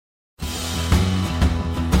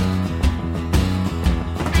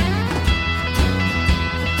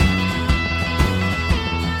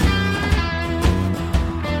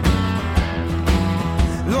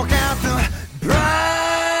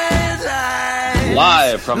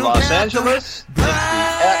Live from Los Angeles, it's the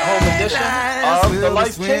at-home edition of the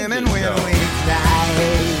Life Changes Show.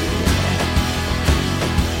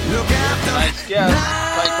 Tonight's guest,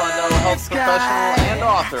 Taekwondo health professional and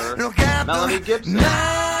author, Melanie Gibson. Musical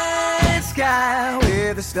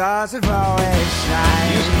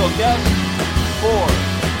guest, Ford.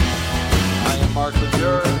 I am Mark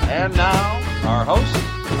Lejeune, and now, our host,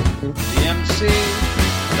 the MC,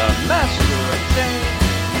 the Master of Change,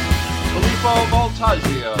 Filippo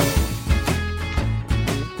Voltaggio.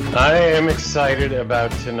 I am excited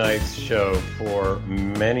about tonight's show for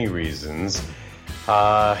many reasons.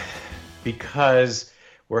 Because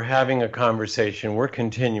we're having a conversation, we're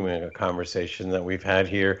continuing a conversation that we've had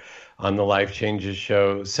here on the Life Changes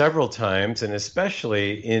Show several times, and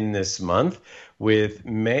especially in this month, with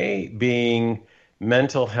May being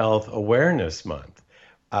Mental Health Awareness Month.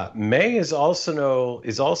 May is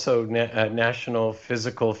also National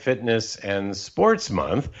Physical Fitness and Sports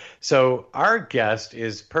Month. So our guest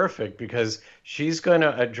is perfect because she's going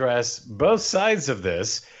to address both sides of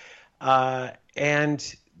this.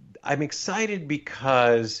 And I'm excited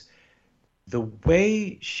because the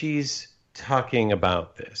way she's talking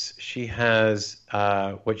about this, she has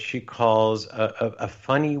what she calls a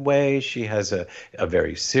funny way. She has a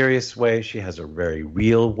very serious way. She has a very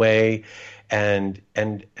real way. And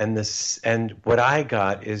what I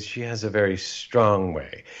got is she has a very strong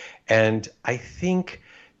way. And I think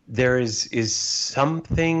there is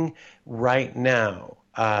something right now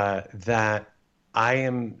that I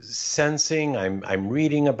am sensing, I'm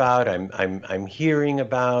reading about, I'm hearing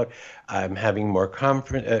about, I'm having more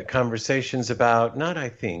conversations about, not I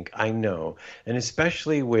think, I know. And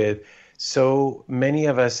especially with so many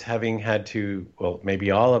of us having had to, well,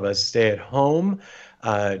 maybe all of us stay at home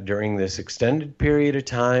during this extended period of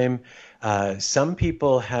time. Some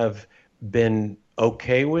people have been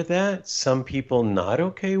okay with that. Some people not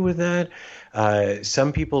okay with that.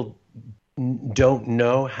 Some people don't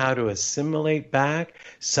know how to assimilate back.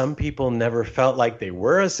 Some people never felt like they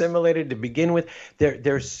were assimilated to begin with.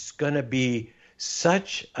 There's going to be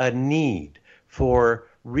such a need for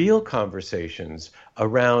real conversations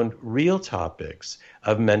around real topics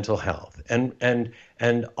of mental health. And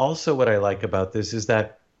also what I like about this is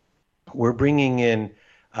that we're bringing in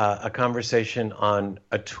a conversation on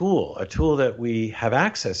a tool that we have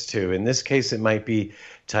access to. In this case, it might be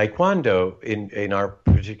Taekwondo in our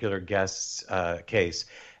particular guest's case.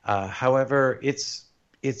 However, it's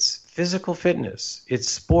physical fitness, it's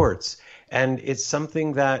sports, and it's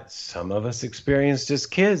something that some of us experienced as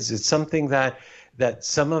kids. It's something that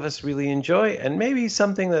some of us really enjoy, and maybe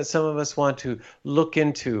something that some of us want to look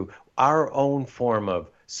into, our own form of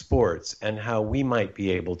sports and how we might be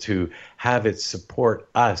able to have it support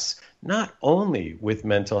us, not only with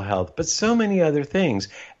mental health, but so many other things,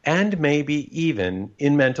 and maybe even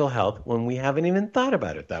in mental health when we haven't even thought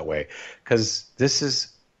about it that way, because this is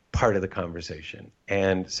part of the conversation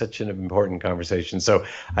and such an important conversation. So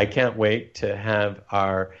I can't wait to have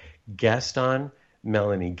our guest on,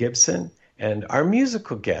 Melanie Gibson, and our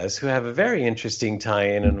musical guests who have a very interesting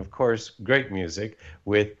tie-in and, of course, great music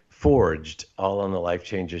with Forged, all on the Life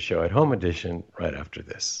Changes Show at Home Edition right after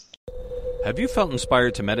this. Have you felt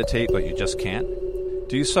inspired to meditate but you just can't?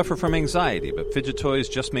 Do you suffer from anxiety but fidget toys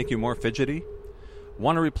just make you more fidgety?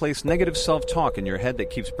 Want to replace negative self-talk in your head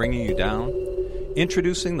that keeps bringing you down?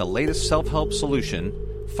 Introducing the latest self-help solution,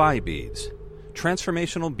 Phi Beads.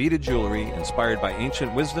 Transformational beaded jewelry inspired by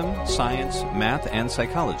ancient wisdom, science, math, and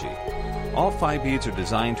psychology. All Phi Beads are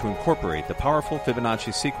designed to incorporate the powerful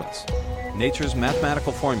Fibonacci sequence, nature's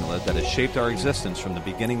mathematical formula that has shaped our existence from the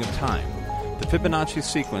beginning of time. The Fibonacci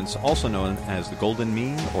sequence, also known as the golden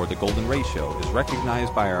mean or the golden ratio, is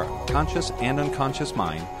recognized by our conscious and unconscious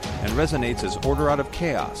mind and resonates as order out of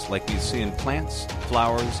chaos, like we see in plants,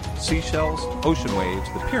 flowers, seashells, ocean waves,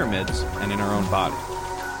 the pyramids, and in our own body.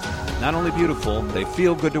 Not only beautiful, they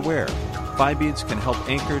feel good to wear. Phi Beads can help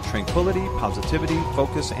anchor tranquility, positivity,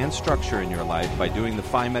 focus, and structure in your life by doing the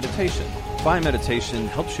Phi meditation. Phi meditation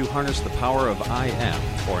helps you harness the power of I am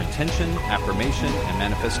for intention, affirmation, and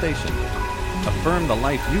manifestation. Affirm the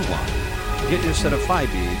life you want. Get your set of Phi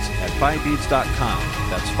Beads at PhiBeads.com.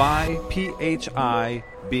 That's Phi, P-H-I,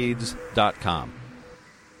 Beads.com.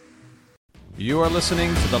 You are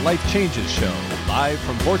listening to the Life Changes Show, live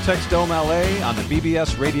from Vortex Dome, LA, on the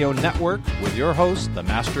BBS Radio Network, with your host, the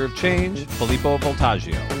Master of Change, Filippo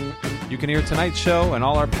Voltaggio. You can hear tonight's show and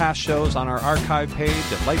all our past shows on our archive page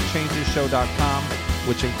at lifechangeshow.com,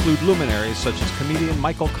 which include luminaries such as comedian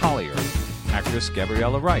Michael Collier, actress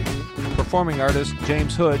Gabriella Wright, performing artist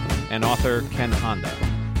James Hood, and author Ken Honda.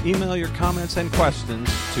 Email your comments and questions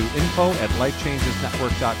to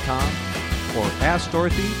info@lifechangesnetwork.com. or Ask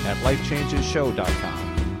Dorothy at lifechangeshow.com.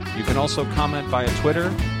 You can also comment via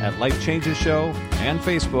Twitter at Life Changes Show and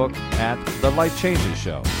Facebook at The Life Changes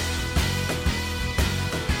Show.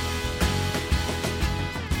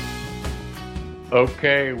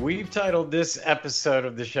 Okay, we've titled this episode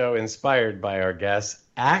of the show, inspired by our guest,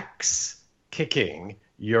 Axe Kicking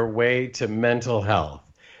Your Way to Mental Health,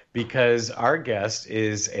 because our guest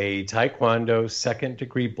is a Taekwondo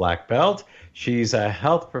second-degree black belt. She's a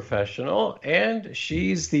health professional, and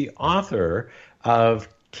she's the author of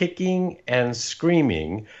Kicking and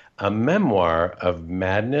Screaming, a memoir of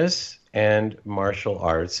madness and martial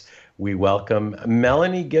arts. We welcome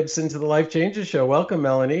Melanie Gibson to the Life Changes Show. Welcome,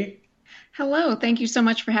 Melanie. Hello. Thank you so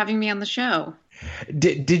much for having me on the show.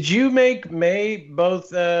 Did you make May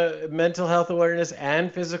both mental health awareness and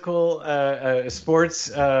physical sports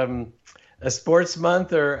a sports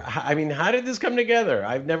month? Or, I mean, how did this come together?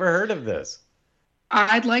 I've never heard of this.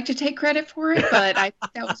 I'd like to take credit for it, but I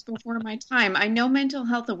think that was before my time. I know Mental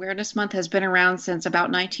Health Awareness Month has been around since about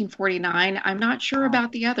 1949. I'm not sure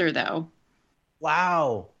about the other, though.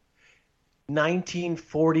 Wow.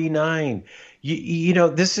 1949. You know,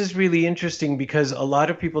 this is really interesting because a lot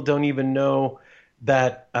of people don't even know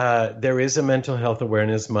that there is a Mental Health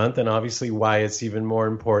Awareness Month, and obviously why it's even more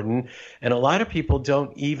important. And a lot of people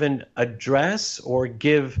don't even address or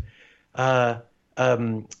give a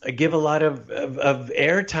lot of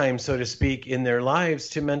airtime, so to speak, in their lives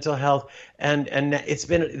to mental health. And it's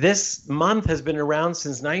been, this month has been around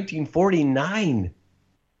since 1949.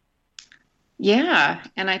 Yeah,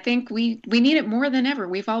 and I think we need it more than ever.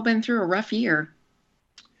 We've all been through a rough year.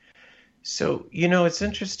 So, you know, it's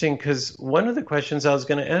interesting because one of the questions I was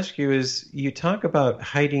going to ask you is, you talk about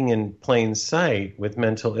hiding in plain sight with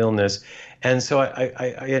mental illness. And so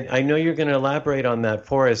I know you're going to elaborate on that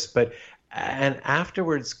for us, but and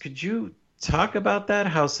afterwards, could you talk about that,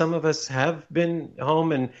 how some of us have been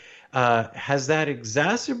home, and has that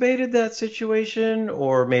exacerbated that situation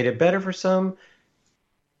or made it better for some?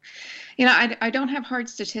 You know, I don't have hard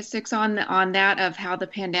statistics on that of how the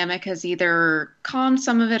pandemic has either calmed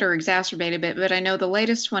some of it or exacerbated it, but I know the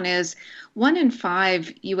latest one is 1 in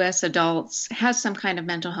 5 U.S. adults has some kind of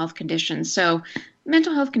mental health condition. So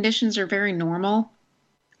mental health conditions are very normal.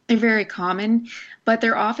 They're very common, but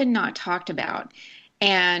they're often not talked about.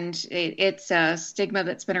 And it's a stigma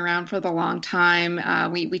that's been around for the long time.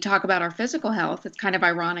 We talk about our physical health. It's kind of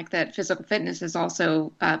ironic that physical fitness is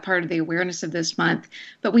also part of the awareness of this month,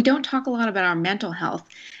 but we don't talk a lot about our mental health.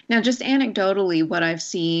 Now, just anecdotally, what I've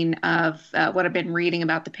seen of what I've been reading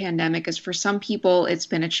about the pandemic is, for some people, it's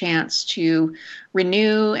been a chance to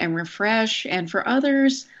renew and refresh, and for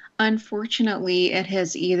others, unfortunately, it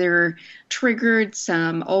has either triggered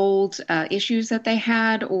some old issues that they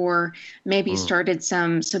had, or maybe started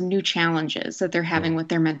some new challenges that they're having with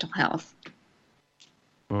their mental health.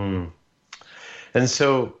 And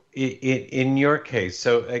so, in your case,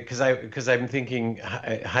 so because I'm thinking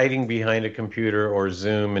hiding behind a computer or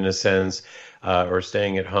Zoom, in a sense, or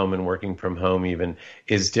staying at home and working from home even,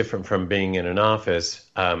 is different from being in an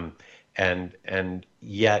office, and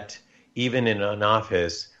yet even in an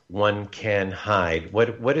office, one can hide.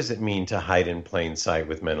 What does it mean to hide in plain sight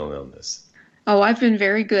with mental illness? Oh, I've been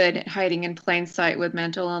very good at hiding in plain sight with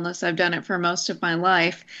mental illness. I've done it for most of my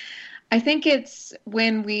life. I think it's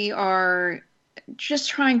when we are just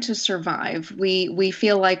trying to survive. We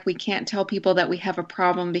feel like we can't tell people that we have a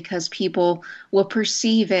problem because people will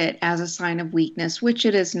perceive it as a sign of weakness, which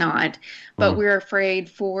it is not. But we're afraid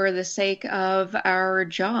for the sake of our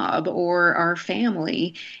job or our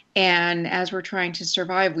family. And as we're trying to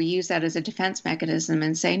survive, we use that as a defense mechanism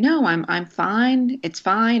and say, no, I'm fine. It's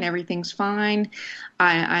fine. Everything's fine.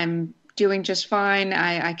 I'm doing just fine.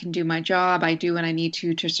 I can do my job. I do what I need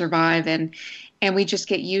to survive. And we just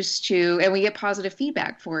get used to, and we get positive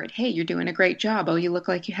feedback for it. Hey, you're doing a great job. Oh, you look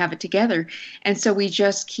like you have it together. And so we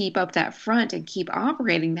just keep up that front and keep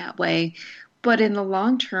operating that way. But in the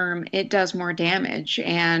long term, it does more damage,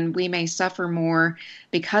 and we may suffer more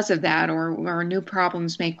because of that, or new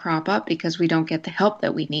problems may crop up because we don't get the help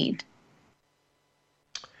that we need.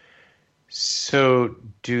 So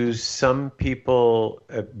do some people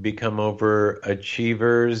become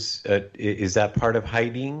overachievers? Is that part of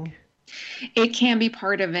hiding? It can be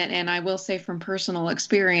part of it, and I will say from personal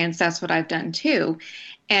experience, that's what I've done too.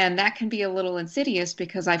 And that can be a little insidious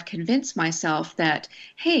because I've convinced myself that,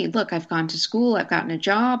 hey, look, I've gone to school, I've gotten a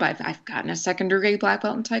job, I've gotten a second-degree black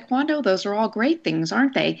belt in Taekwondo. Those are all great things,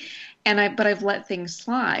 aren't they? But I've let things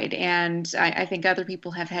slide. And I think other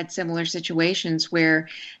people have had similar situations where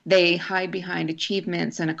they hide behind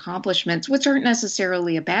achievements and accomplishments, which aren't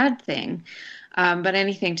necessarily a bad thing. But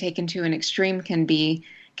anything taken to an extreme can be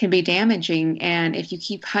can be damaging. And if you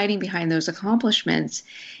keep hiding behind those accomplishments,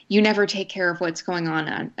 you never take care of what's going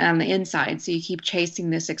on the inside. So you keep chasing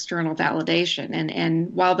this external validation.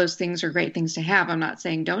 And while those things are great things to have, I'm not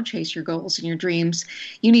saying don't chase your goals and your dreams.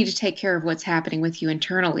 You need to take care of what's happening with you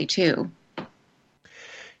internally too.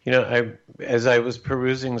 As I was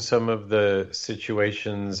perusing some of the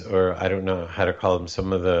situations, or I don't know how to call them,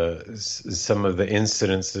 some of the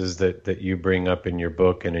incidences that you bring up in your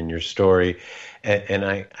book and in your story, and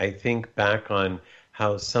I think back on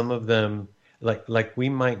how some of them, like we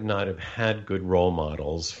might not have had good role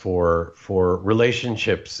models for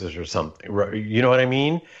relationships or something. You know what I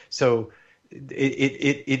mean? So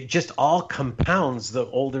it just all compounds the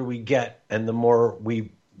older we get and the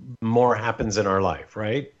more happens in our life,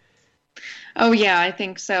 right? Oh, yeah, I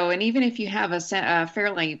think so. And even if you have a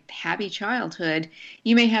fairly happy childhood,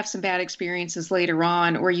 you may have some bad experiences later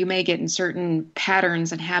on, or you may get in certain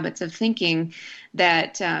patterns and habits of thinking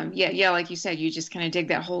that, like you said, you just kind of dig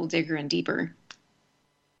that hole deeper and deeper.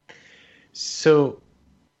 So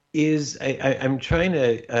I'm trying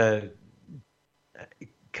to,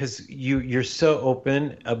 because you're so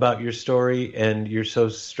open about your story and you're so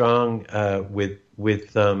strong with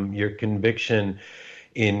your conviction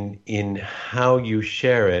in how you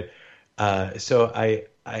share it. So I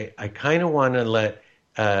kind of want to let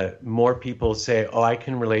more people say, "Oh, I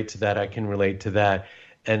can relate to that. I can relate to that,"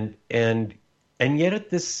 and yet at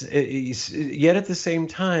the same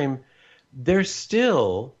time, there's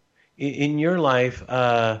still in your life,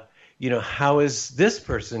 how is this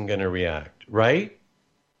person going to react, right?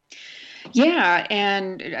 Yeah,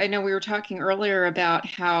 and I know we were talking earlier about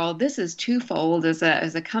how this is twofold as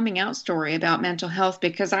a coming out story about mental health,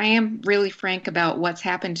 because I am really frank about what's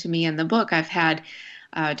happened to me in the book. I've had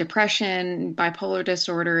depression, bipolar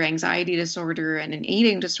disorder, anxiety disorder, and an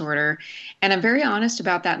eating disorder, and I'm very honest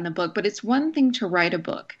about that in the book. But it's one thing to write a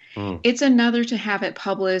book. It's another to have it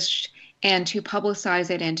published and to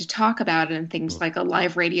publicize it and to talk about it in things like a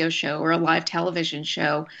live radio show or a live television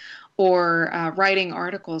show, or writing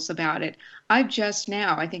articles about it. I've just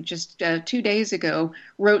now, I think just 2 days ago,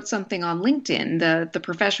 wrote something on LinkedIn, the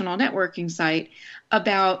professional networking site,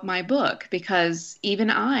 about my book, because even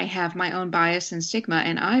I have my own bias and stigma,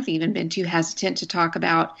 and I've even been too hesitant to talk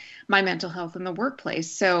about my mental health in the workplace.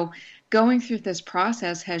 So going through this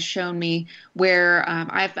process has shown me where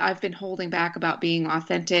I've been holding back about being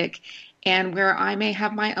authentic, and where I may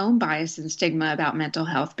have my own bias and stigma about mental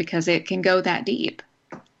health, because it can go that deep.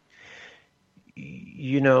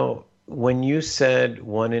 When you said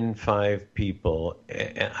 1 in 5 people,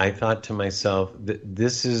 I thought to myself that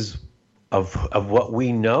this is of what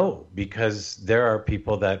we know, because there are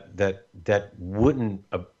people that wouldn't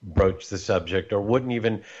broach the subject or wouldn't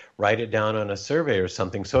even write it down on a survey or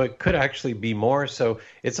something. So it could actually be more. So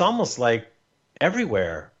it's almost like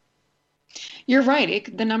everywhere. You're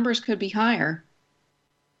right. The numbers could be higher.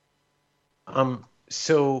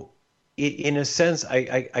 So in a sense,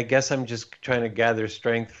 I guess I'm just trying to gather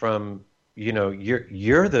strength from,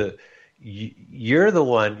 you're the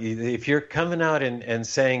one. If you're coming out and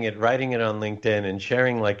saying it, writing it on LinkedIn and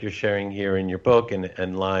sharing like you're sharing here in your book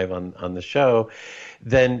and live on the show,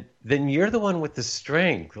 then you're the one with the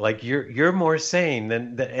strength. Like you're more sane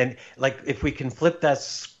and like if we can flip the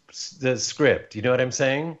script, you know what I'm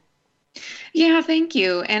saying? Yeah, thank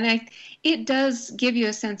you. And it does give you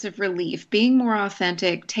a sense of relief. Being more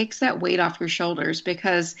authentic takes that weight off your shoulders,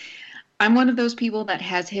 because I'm one of those people that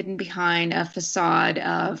has hidden behind a facade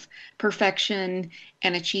of perfection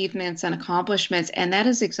and achievements and accomplishments, and that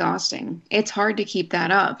is exhausting. It's hard to keep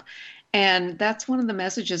that up. And that's one of the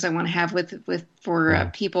messages I want to have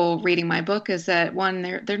for people reading my book, is that, one,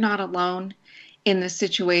 they're not alone in this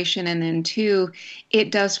situation, and then two,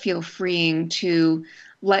 it does feel freeing to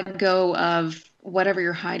let go of whatever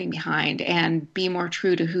you're hiding behind and be more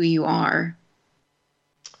true to who you are.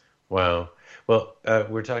 Wow. Well,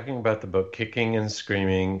 we're talking about the book Kicking and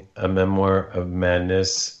Screaming, a memoir of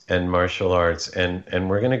madness and martial arts, and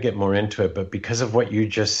we're going to get more into it. But because of what you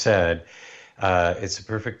just said, it's a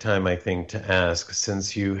perfect time, I think, to ask,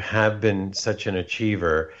 since you have been such an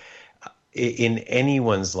achiever in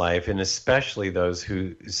anyone's life, and especially those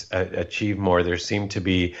who achieve more, there seem to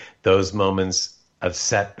be those moments of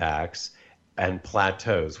setbacks and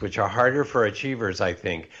plateaus, which are harder for achievers, I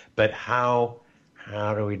think. But how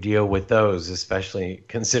do we deal with those, especially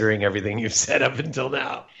considering everything you've said up until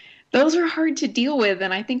now? Those are hard to deal with,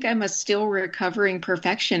 and I think I'm a still recovering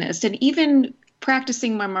perfectionist. And even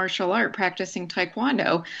practicing my martial art, practicing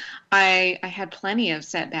Taekwondo, I had plenty of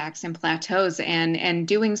setbacks and plateaus, and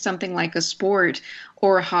doing something like a sport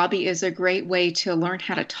or a hobby is a great way to learn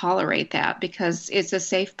how to tolerate that, because it's a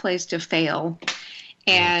safe place to fail.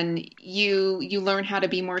 And you learn how to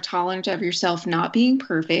be more tolerant of yourself not being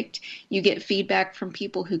perfect. You get feedback from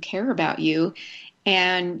people who care about you,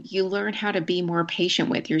 and you learn how to be more patient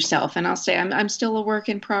with yourself. And I'll say I'm still a work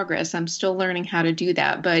in progress. I'm still learning how to do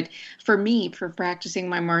that. But for me, for practicing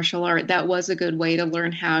my martial art, that was a good way to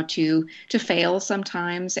learn how to fail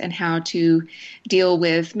sometimes and how to deal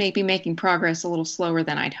with maybe making progress a little slower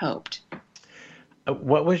than I'd hoped.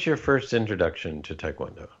 What was your first introduction to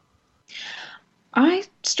Taekwondo? I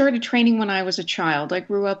started training when I was a child. I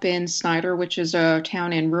grew up in Snyder, which is a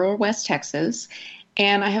town in rural West Texas.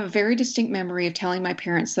 And I have a very distinct memory of telling my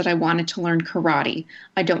parents that I wanted to learn karate.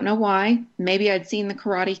 I don't know why. Maybe I'd seen The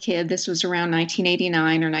Karate Kid. This was around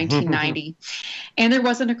 1989 or 1990. And there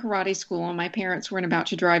wasn't a karate school, and my parents weren't about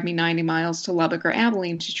to drive me 90 miles to Lubbock or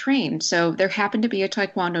Abilene to train. So there happened to be a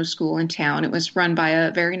Taekwondo school in town. It was run by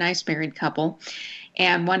a very nice married couple.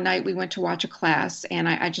 And one night we went to watch a class, and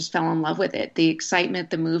I just fell in love with it. The excitement,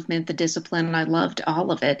 the movement, the discipline, I loved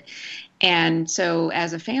all of it. And so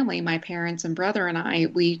as a family, my parents and brother and I,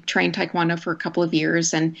 we trained Taekwondo for a couple of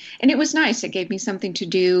years, and it was nice. It gave me something to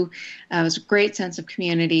do. It was a great sense of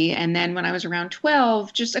community. And then when I was around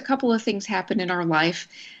 12, just a couple of things happened in our life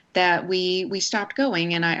that we stopped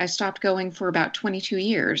going, and I stopped going for about 22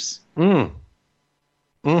 years. Took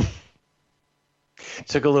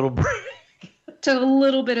a little break. Took a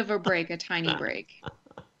little bit of a break, a tiny break.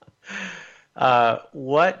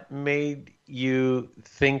 What made you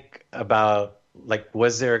think about, like,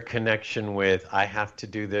 was there a connection with I have to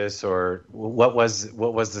do this, or what was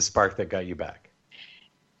the spark that got you back?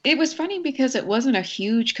 It was funny because it wasn't a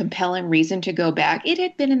huge, compelling reason to go back. It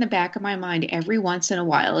had been in the back of my mind every once in a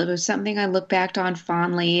while. It was something I looked back on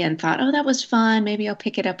fondly and thought, oh, that was fun. Maybe I'll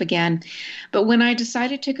pick it up again. But when I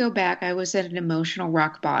decided to go back, I was at an emotional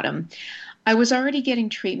rock bottom. I was already getting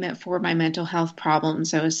treatment for my mental health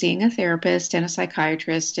problems. I was seeing a therapist and a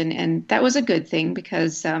psychiatrist, and that was a good thing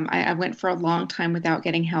because I went for a long time without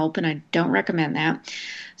getting help, and I don't recommend that.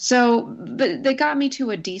 So they got me to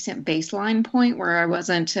a decent baseline point where I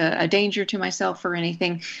wasn't a danger to myself or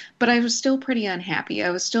anything, but I was still pretty unhappy. I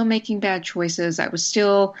was still making bad choices. I was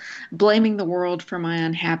still blaming the world for my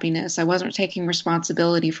unhappiness. I wasn't taking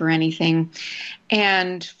responsibility for anything.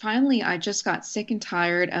 And finally, I just got sick and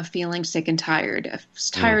tired of feeling sick and tired. I was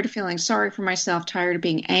tired of feeling sorry for myself, tired of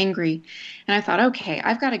being angry. And I thought, okay,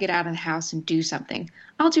 I've got to get out of the house and do something.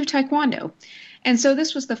 I'll do Taekwondo. And so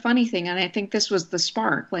this was the funny thing, and I think this was the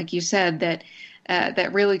spark, like you said, that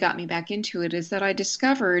really got me back into it, is that I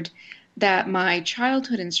discovered that my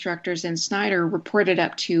childhood instructors in Snyder reported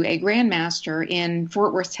up to a grandmaster in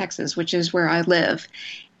Fort Worth, Texas, which is where I live.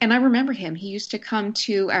 And I remember him. He used to come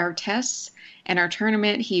to our tests and our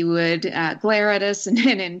tournament. He would glare at us and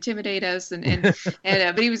intimidate us,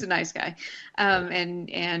 but he was a nice guy.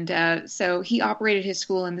 So he operated his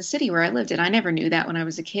school in the city where I lived, and I never knew that when I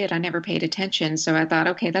was a kid. I never paid attention, so I thought,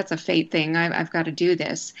 okay, that's a fate thing. I've got to do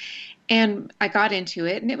this. And I got into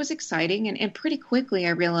it, and it was exciting. And pretty quickly,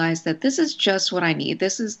 I realized that this is just what I need.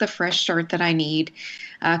 This is the fresh start that I need,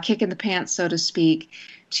 kick in the pants, so to speak,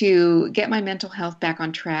 to get my mental health back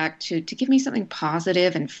on track, to give me something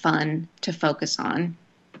positive and fun to focus on.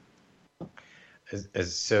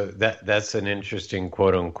 So that's an interesting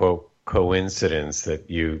quote unquote coincidence that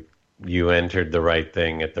you entered the right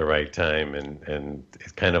thing at the right time, and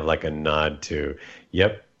it's kind of like a nod to,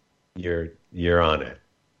 yep, you're on it.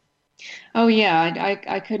 Oh yeah,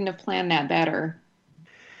 I couldn't have planned that better.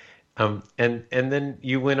 And then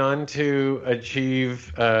you went on to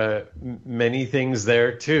achieve many things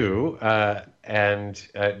there too, and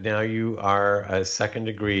now you are a second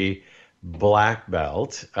degree black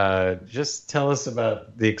belt. Just tell us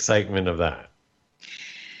about the excitement of that.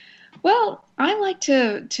 Well, I like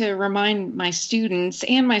to remind my students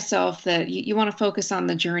and myself that you want to focus on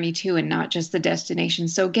the journey too, and not just the destination.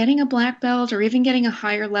 So getting a black belt, or even getting a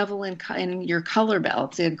higher level in your color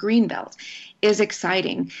belt, a green belt, is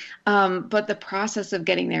exciting. But the process of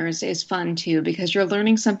getting there is fun too, because you're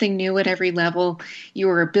learning something new at every level.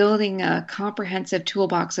 You are building a comprehensive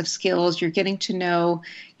toolbox of skills. You're getting to know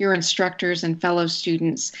your instructors and fellow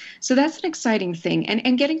students. So that's an exciting thing.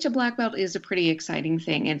 And getting to black belt is a pretty exciting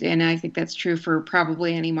thing. And I think that's true for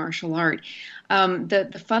probably any martial art.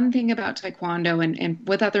 The fun thing about Taekwondo and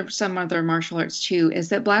with some other martial arts too, is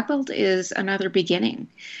that black belt is another beginning.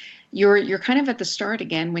 You're kind of at the start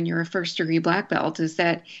again when you're a first degree black belt, is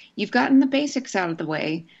that you've gotten the basics out of the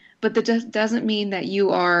way, but that doesn't mean that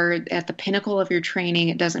you are at the pinnacle of your training.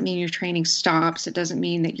 It doesn't mean your training stops. It doesn't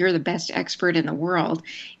mean that you're the best expert in the world.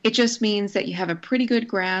 It just means that you have a pretty good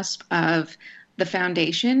grasp of the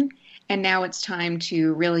foundation, and now it's time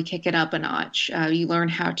to really kick it up a notch. You learn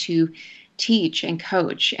how to teach and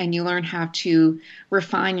coach, and you learn how to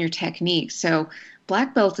refine your techniques. So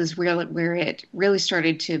black belt is really where it really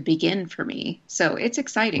started to begin for me. So it's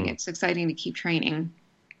exciting. It's exciting to keep training.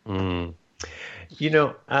 Mm.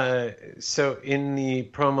 So in the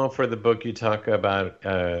promo for the book, you talk about,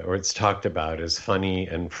 or it's talked about as funny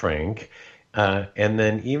and frank. And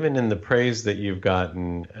then even in the praise that you've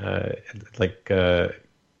gotten,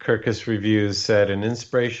 Kirkus Reviews said, an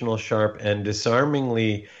inspirational, sharp, and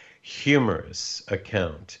disarmingly humorous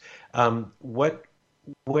account. How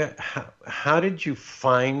did you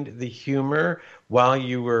find the humor while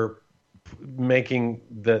you were making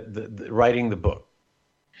the writing the book?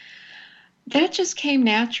 That just came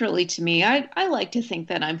naturally to me. I like to think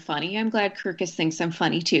that I'm funny. I'm glad Kirkus thinks I'm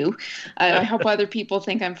funny too. I hope other people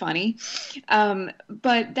think I'm funny.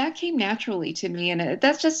 But that came naturally to me, and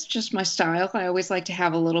that's just my style. I always like to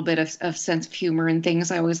have a little bit of sense of humor in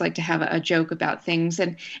things. I always like to have a joke about things,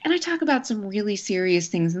 and I talk about some really serious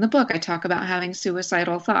things in the book. I talk about having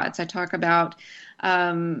suicidal thoughts. I talk about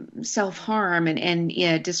self-harm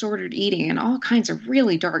and disordered eating and all kinds of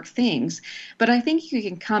really dark things. But I think you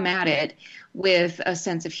can come at it with a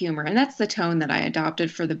sense of humor, and that's the tone that I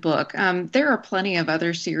adopted for the book. There are plenty of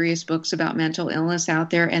other serious books about mental illness out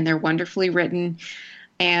there, and they're wonderfully written,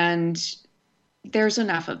 and there's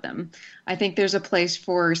enough of them. I think there's a place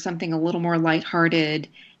for something a little more lighthearted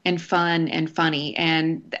and fun and funny.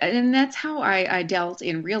 And that's how I dealt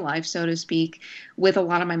in real life, so to speak, with a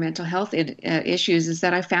lot of my mental health issues, is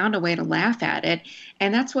that I found a way to laugh at it.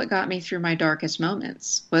 And that's what got me through my darkest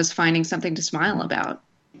moments, was finding something to smile about.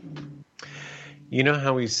 You know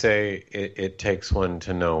how we say it takes one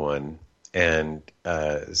to know one, and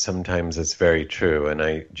sometimes it's very true. And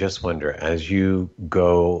I just wonder, as you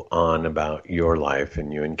go on about your life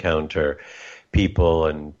and you encounter people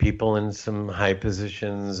in some high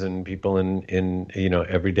positions and people in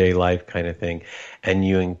everyday life kind of thing, and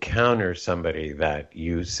you encounter somebody that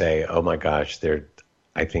you say, oh my gosh,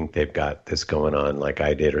 I think they've got this going on like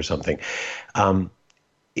I did or something.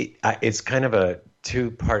 It's kind of a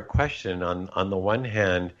two-part question. On the one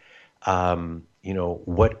hand,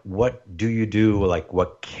 what do you do? Like,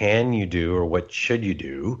 what can you do, or what should you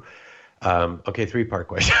do? Okay, three-part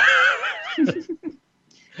question.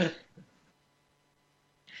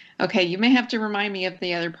 Okay, you may have to remind me of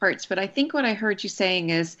the other parts, but I think what I heard you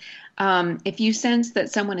saying is, if you sense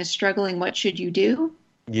that someone is struggling, what should you do?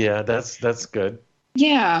 Yeah, that's good.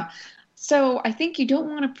 Yeah. So I think you don't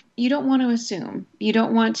want to assume. You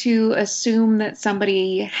don't want to assume that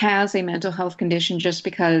somebody has a mental health condition just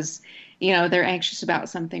because, they're anxious about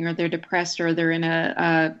something, or they're depressed, or they're in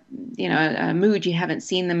a mood you haven't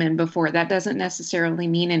seen them in before. That doesn't necessarily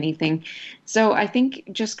mean anything. So I think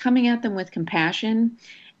just coming at them with compassion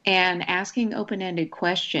and asking open-ended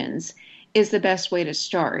questions is the best way to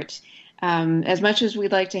start. As much as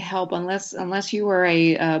we'd like to help, unless you are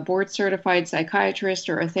a board-certified psychiatrist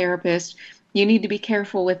or a therapist, you need to be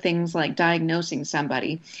careful with things like diagnosing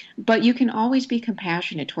somebody. But you can always be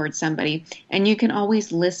compassionate towards somebody, and you can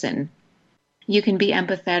always listen. You can be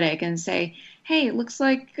empathetic and say, hey, it looks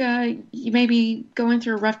like you may be going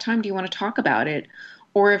through a rough time. Do you want to talk about it?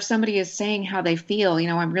 Or if somebody is saying how they feel,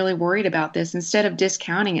 I'm really worried about this, instead of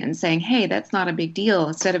discounting it and saying, hey, that's not a big deal,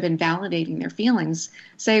 instead of invalidating their feelings,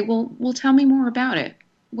 say, well, tell me more about it.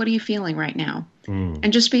 What are you feeling right now?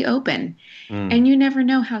 And just be open. And you never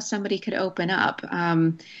know how somebody could open up.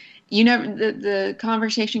 The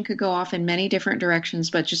conversation could go off in many different directions,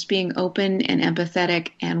 but just being open and empathetic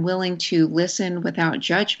and willing to listen without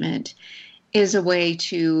judgment is a way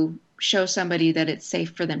to show somebody that it's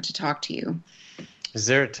safe for them to talk to you. Is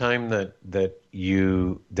there a time that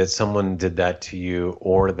someone did that to you,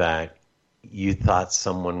 or that you thought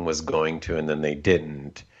someone was going to and then they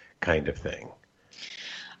didn't, kind of thing?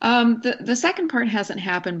 The second part hasn't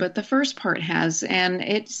happened, but the first part has, and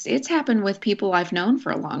it's happened with people I've known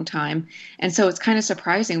for a long time. And so it's kind of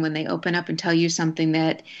surprising when they open up and tell you something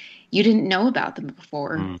that you didn't know about them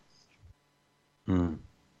before. And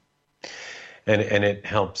it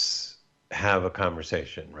helps have a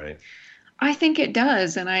conversation, right? I think it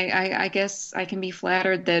does, and I guess I can be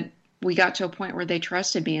flattered that we got to a point where they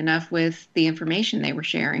trusted me enough with the information they were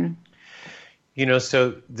sharing.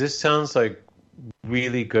 So this sounds like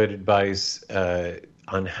really good advice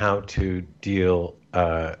on how to deal,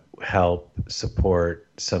 help, support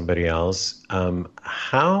somebody else.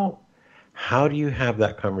 How do you have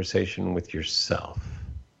that conversation with yourself?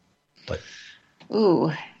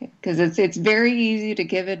 Ooh, because it's very easy to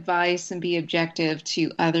give advice and be objective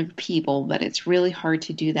to other people, but it's really hard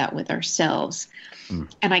to do that with ourselves.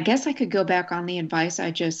 And I guess I could go back on the advice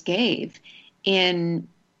I just gave in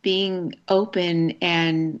being open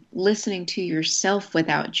and listening to yourself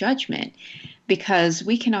without judgment, because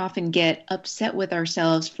we can often get upset with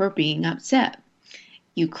ourselves for being upset.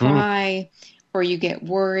 You cry or you get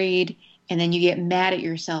worried, and then you get mad at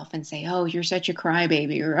yourself and say, oh, you're such a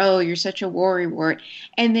crybaby, or oh, you're such a worrywart.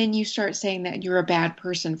 And then you start saying that you're a bad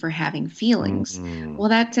person for having feelings. Well,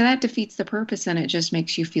 that defeats the purpose, and it just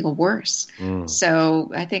makes you feel worse. So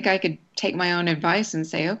I think I could take my own advice and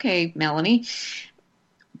say, okay, Melanie,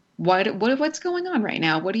 what's going on right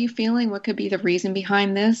now? What are you feeling? What could be the reason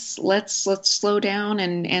behind this? Let's slow down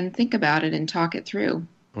and think about it and talk it through.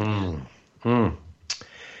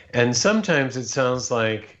 And sometimes it sounds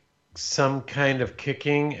like some kind of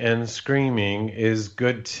kicking and screaming is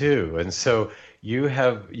good too. And so you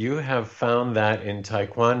have found that in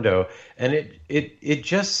Taekwondo, and it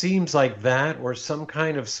just seems like that, or some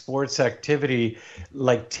kind of sports activity,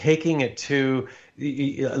 like taking it to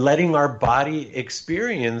letting our body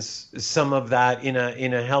experience some of that in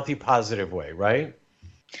a healthy, positive way, right?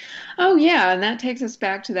 Oh, yeah. And that takes us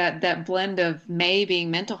back to that blend of May being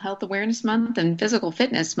Mental Health Awareness Month and Physical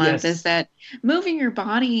Fitness Month, is that moving your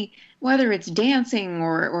body, whether it's dancing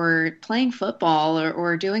or playing football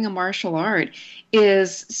or doing a martial art,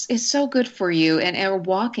 is so good for you. Or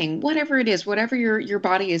walking, whatever it is, whatever your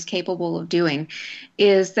body is capable of doing,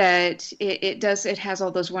 is that it has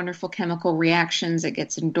all those wonderful chemical reactions. It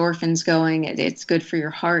gets endorphins going. It's good for your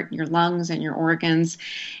heart, your lungs, and your organs.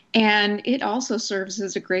 And it also serves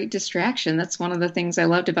as a great distraction. That's one of the things I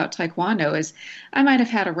loved about Taekwondo is I might have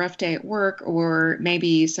had a rough day at work or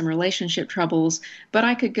maybe some relationship troubles, but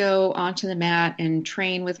I could go onto the mat and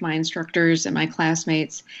train with my instructors and my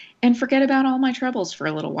classmates and forget about all my troubles for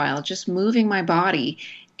a little while, just moving my body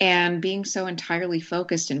and being so entirely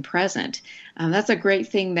focused and present. That's a great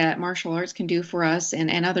thing that martial arts can do for us,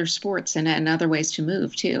 and other sports and other ways to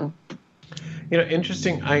move too.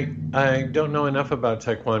 Interesting. I don't know enough about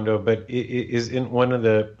Taekwondo, but is in one of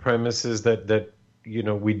the premises that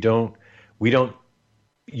we don't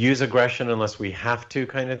use aggression unless we have to,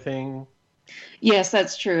 kind of thing. Yes,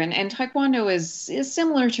 that's true. And Taekwondo is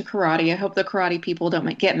similar to karate. I hope the karate people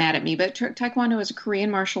don't get mad at me, but Taekwondo is a Korean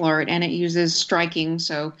martial art, and it uses striking,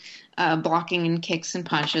 so blocking and kicks and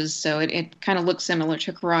punches. So it kind of looks similar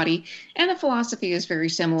to karate. And the philosophy is very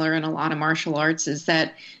similar in a lot of martial arts, is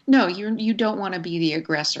that, no, you don't want to be the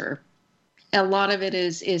aggressor. A lot of it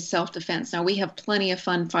is self-defense. Now, we have plenty of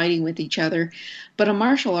fun fighting with each other, but a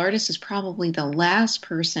martial artist is probably the last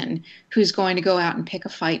person who's going to go out and pick a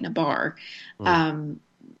fight in a bar.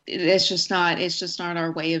 It's just not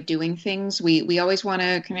our way of doing things. We always want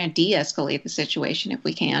to kind of de-escalate the situation if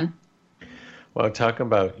we can. Well, talk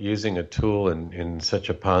about using a tool in such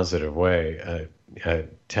a positive way.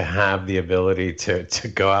 To have the ability to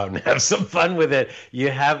go out and have some fun with it.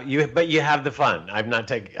 But you have the fun.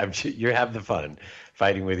 You have the fun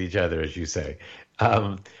fighting with each other, as you say.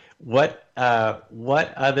 What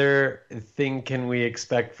other thing can we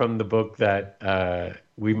expect from the book that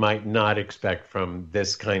we might not expect from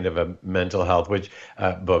this kind of a mental health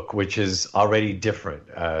book, which is already different,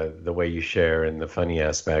 the way you share and the funny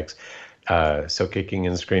aspects? So kicking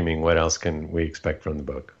and screaming, what else can we expect from the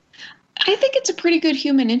book? I think it's a pretty good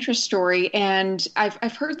human interest story, and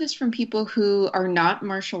I've heard this from people who are not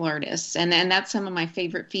martial artists, and that's some of my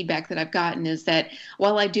favorite feedback that I've gotten, is that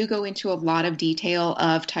while I do go into a lot of detail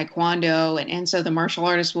of Taekwondo, and so the martial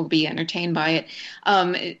artists will be entertained by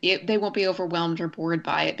it, they won't be overwhelmed or bored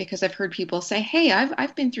by it, because I've heard people say, hey,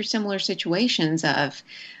 I've been through similar situations of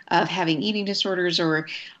having eating disorders or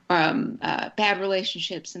bad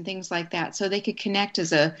relationships and things like that, so they could connect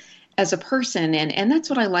as a person. And that's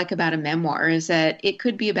what I like about a memoir, is that it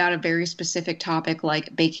could be about a very specific topic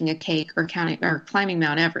like baking a cake or climbing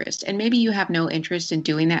Mount Everest. And maybe you have no interest in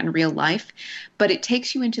doing that in real life, but it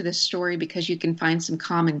takes you into this story because you can find some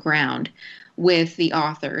common ground with the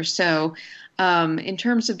author. So in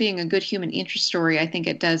terms of being a good human interest story, I think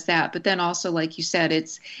it does that. But then also, like you said,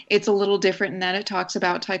 it's a little different in that it talks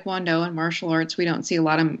about Taekwondo and martial arts. We don't see a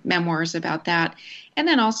lot of memoirs about that. And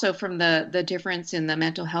then also from the difference in the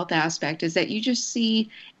mental health aspect is that you just see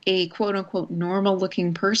a quote unquote normal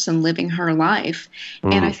looking person living her life.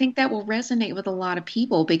 And I think that will resonate with a lot of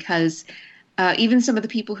people, because even some of the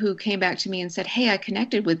people who came back to me and said, hey, I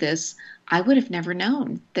connected with this, I would have never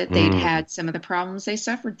known that they'd had some of the problems they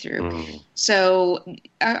suffered through. So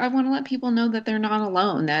I want to let people know that they're not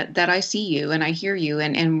alone, that I see you and I hear you,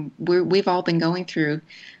 and we've all been going through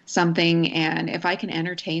something. And if I can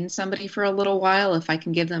entertain somebody for a little while, if I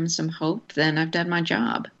can give them some hope, then I've done my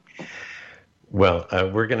job. Well,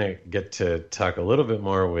 we're going to get to talk a little bit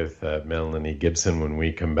more with Melanie Gibson when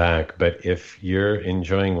we come back. But if you're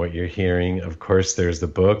enjoying what you're hearing, of course, there's the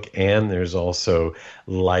book, and there's also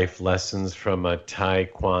life lessons from a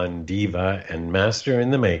Taekwondo diva and master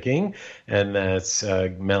in the making. And that's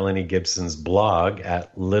Melanie Gibson's blog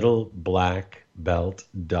at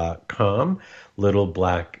littleblackbelt.com,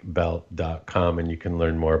 littleblackbelt.com. And you can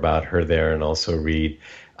learn more about her there and also read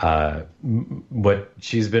what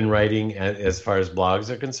she's been writing as far as blogs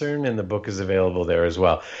are concerned, and the book is available there as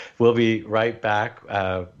well. We'll be right back,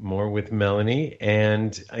 more with Melanie,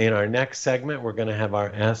 and in our next segment, we're going to have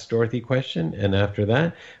our Ask Dorothy question, and after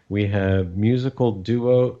that, we have musical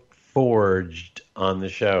duo Forged on the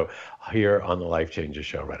show, here on the Life Changes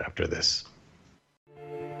Show right after this.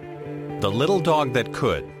 The Little Dog That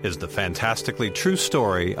Could is the fantastically true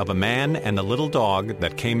story of a man and a little dog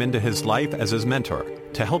that came into his life as his mentor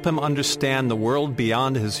to help him understand the world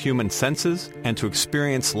beyond his human senses and to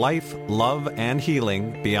experience life, love, and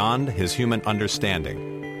healing beyond his human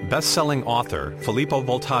understanding. Best-selling author Filippo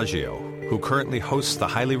Voltaggio, who currently hosts the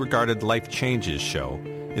highly regarded Life Changes show,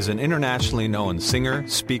 is an internationally known singer,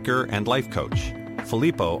 speaker, and life coach.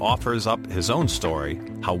 Filippo offers up his own story,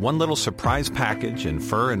 how one little surprise package in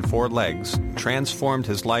fur and 4 legs transformed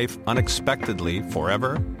his life unexpectedly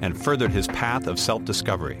forever and furthered his path of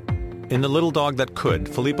self-discovery. In The Little Dog That Could,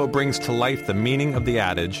 Filippo brings to life the meaning of the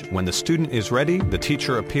adage, when the student is ready, the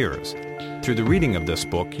teacher appears. Through the reading of this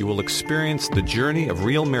book, you will experience the journey of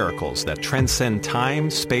real miracles that transcend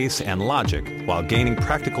time, space, and logic while gaining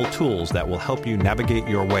practical tools that will help you navigate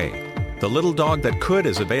your way. The Little Dog That Could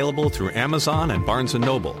is available through Amazon and Barnes &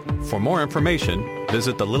 Noble. For more information,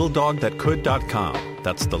 visit thelittledogthatcould.com.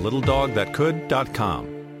 That's thelittledogthatcould.com.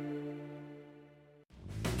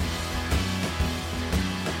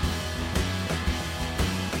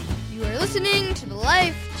 You are listening to the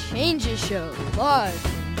Life Changes Show, live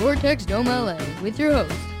from Vortex Dome, LA, with your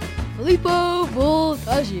host, Filippo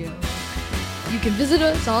Voltaggio. You can visit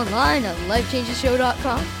us online at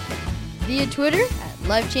lifechangeshow.com, via Twitter at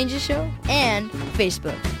Life Changes Show, and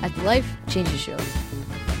Facebook at The Life Changes Show.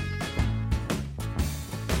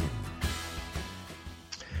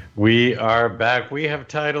 We are back. We have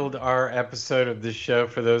titled our episode of this show,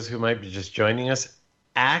 for those who might be just joining us,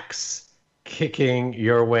 Axe Kicking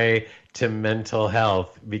Your Way to Mental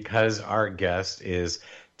Health, because our guest is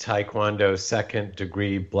Taekwondo second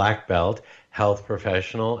degree black belt, health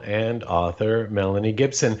professional, and author Melanie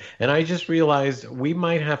Gibson. And I just realized we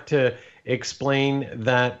might have to explain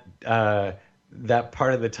that that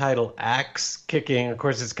part of the title, axe kicking. Of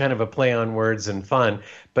course, it's kind of a play on words and fun,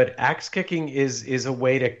 but axe kicking is a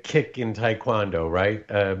way to kick in Taekwondo, right,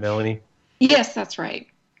 Melanie? Yes, that's right.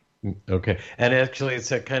 Okay. And actually,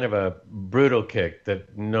 it's a kind of a brutal kick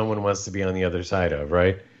that no one wants to be on the other side of,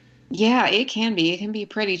 right? Yeah, it can be. It can be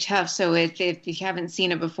pretty tough. So if you haven't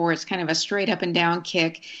seen it before, it's kind of a straight up and down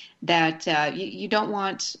kick that you don't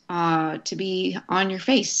want to be on your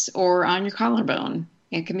face or on your collarbone.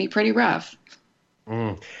 It can be pretty rough.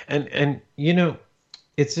 And you know,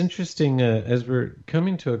 it's interesting, as we're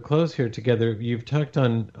coming to a close here together, you've talked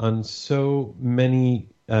on so many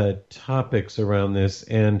topics around this,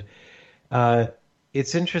 and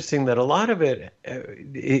it's interesting that a lot of it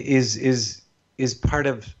is part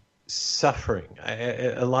of suffering.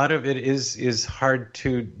 A lot of it is hard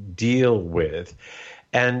to deal with.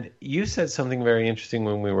 And you said something very interesting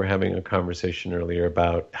when we were having a conversation earlier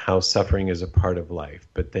about how suffering is a part of life.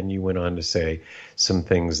 But then you went on to say some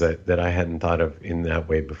things that I hadn't thought of in that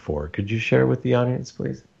way before. Could you share with the audience,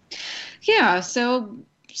 please? Yeah, so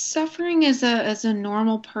suffering is a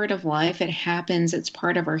normal part of life. It happens. It's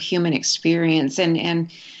part of our human experience.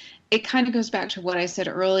 And it kind of goes back to what I said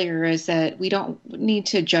earlier, is that we don't need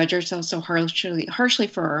to judge ourselves so harshly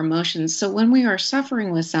for our emotions. So when we are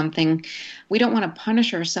suffering with something, we don't want to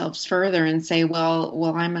punish ourselves further and say,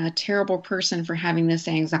 well, I'm a terrible person for having this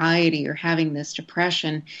anxiety or having this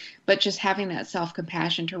depression, but just having that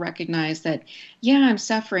self-compassion to recognize that, yeah, I'm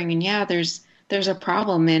suffering, and yeah, there's a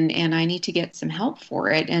problem, and I need to get some help for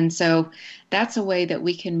it. And so that's a way that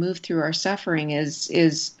we can move through our suffering,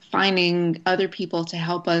 is finding other people to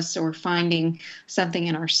help us, or finding something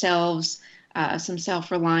in ourselves, some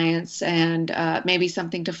self-reliance, and maybe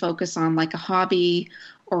something to focus on, like a hobby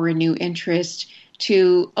or a new interest,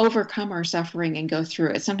 to overcome our suffering and go through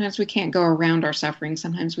it. Sometimes we can't go around our suffering.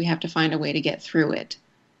 Sometimes we have to find a way to get through it.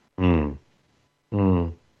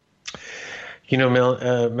 You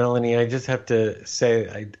know, Melanie, I just have to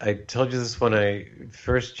say, I told you this when I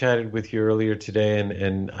first chatted with you earlier today,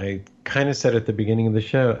 and I kind of said at the beginning of the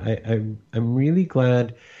show, I'm really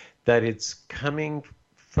glad that it's coming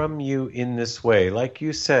from you in this way. Like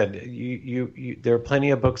you said, there are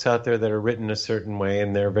plenty of books out there that are written a certain way,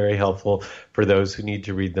 and they're very helpful for those who need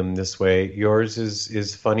to read them this way. Yours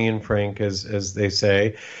is funny and frank, as they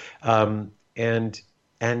say, and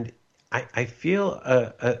I feel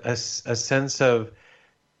a sense of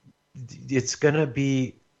it's going to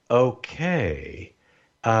be okay,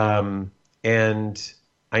 and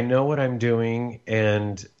I know what I'm doing,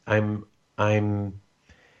 and I'm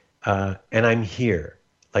here.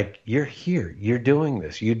 Like, you're here, you're doing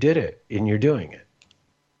this, you did it, and you're doing it.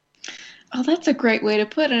 Oh, that's a great way to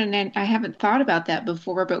put it. And I haven't thought about that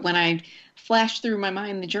before, but when I flashed through my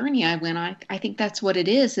mind the journey I went on, I think that's what it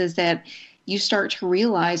is that you start to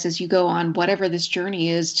realize as you go on whatever this journey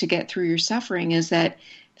is to get through your suffering, is that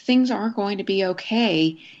things are going to be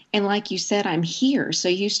okay. And like you said, I'm here. So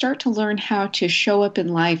you start to learn how to show up in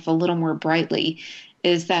life a little more brightly,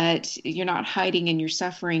 is that you're not hiding in your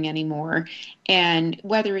suffering anymore. And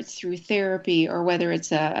whether it's through therapy or whether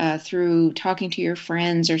it's through talking to your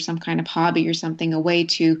friends or some kind of hobby or something, a way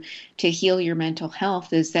to heal your mental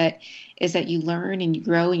health is that you learn and you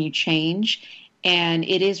grow and you change. And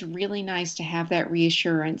it is really nice to have that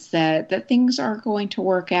reassurance that things are going to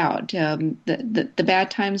work out. The bad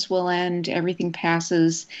times will end, everything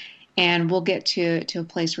passes, and we'll get to a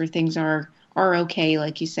place where things are okay,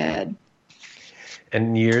 like you said.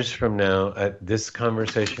 And years from now, this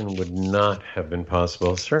conversation would not have been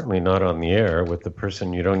possible, certainly not on the air, with the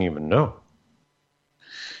person you don't even know.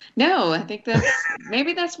 No, I think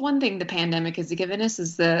maybe that's one thing the pandemic has given us,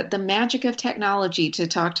 is the magic of technology to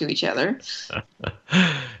talk to each other.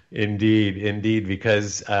 Indeed,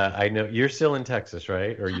 because I know you're still in Texas,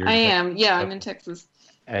 right? I am. Yeah, I'm in Texas.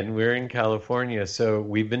 And we're in California, so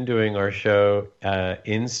we've been doing our show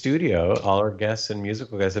in studio. All our guests and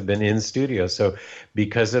musical guests have been in studio. So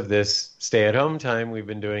because of this stay-at-home time, we've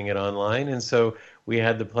been doing it online. And so we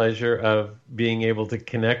had the pleasure of being able to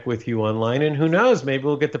connect with you online. And who knows, maybe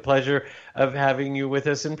we'll get the pleasure of having you with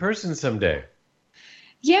us in person someday.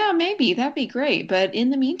 Yeah, maybe. That'd be great. But in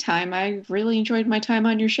the meantime, I really enjoyed my time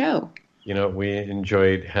on your show. You know, we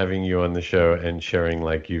enjoyed having you on the show and sharing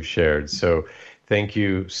like you've shared. So thank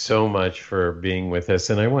you so much for being with us.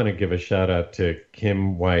 And I want to give a shout out to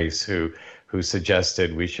Kim Weiss, who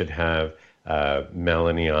suggested we should have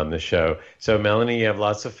Melanie on the show. So Melanie, you have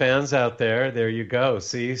lots of fans out there. There you go.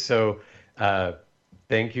 See? So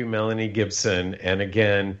thank you, Melanie Gibson. And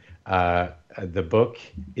again, the book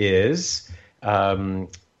is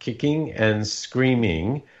Kicking and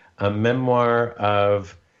Screaming, a memoir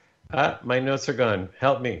of... my notes are gone.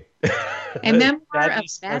 Help me. A memoir of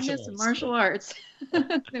madness and martial arts.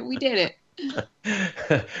 We did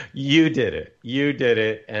it. You did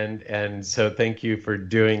it. And so thank you for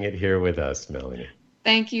doing it here with us, Melanie.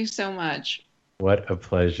 Thank you so much. What a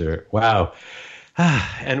pleasure. Wow.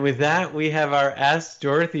 And with that, we have our Ask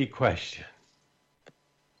Dorothy question.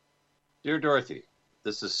 Dear Dorothy,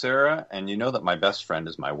 this is Sarah, and you know that my best friend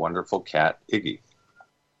is my wonderful cat, Iggy.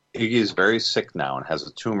 Iggy is very sick now and has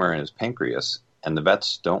a tumor in his pancreas, and the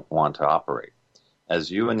vets don't want to operate.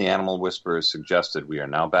 As you and the Animal Whisperers suggested, we are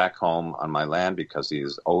now back home on my land because he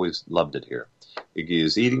has always loved it here. Iggy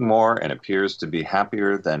is eating more and appears to be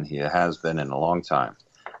happier than he has been in a long time.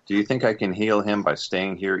 Do you think I can heal him by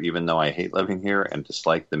staying here even though I hate living here and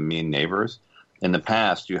dislike the mean neighbors? In the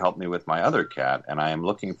past, you helped me with my other cat, and I am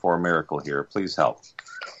looking for a miracle here. Please help.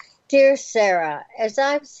 Dear Sarah, as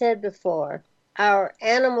I've said before, our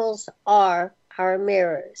animals are our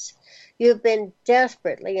mirrors. You've been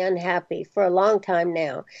desperately unhappy for a long time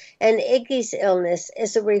now, and Iggy's illness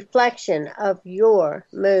is a reflection of your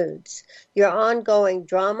moods, your ongoing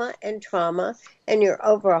drama and trauma, and your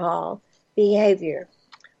overall behavior.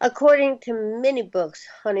 According to many books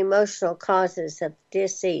on emotional causes of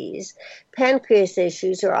disease, pancreas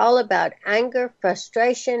issues are all about anger,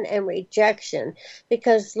 frustration, and rejection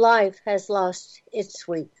because life has lost its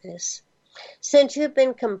sweetness. Since you've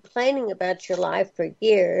been complaining about your life for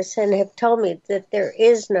years and have told me that there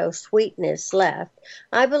is no sweetness left,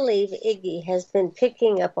 I believe Iggy has been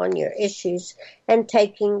picking up on your issues and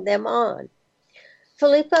taking them on.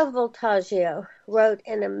 Filippo Voltaggio wrote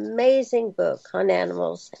an amazing book on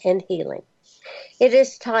animals and healing. It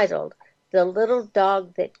is titled The Little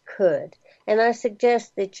Dog That Could, and I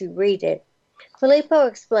suggest that you read it. Filippo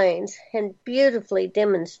explains and beautifully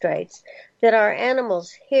demonstrates that our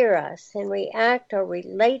animals hear us and react or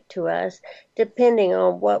relate to us depending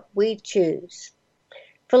on what we choose.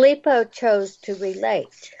 Filippo chose to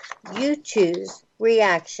relate. You choose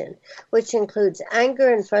reaction, which includes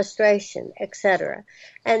anger and frustration, etc.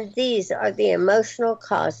 And these are the emotional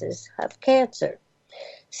causes of cancer.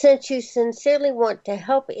 Since you sincerely want to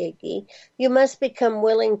help Iggy, you must become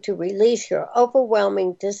willing to release your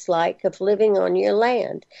overwhelming dislike of living on your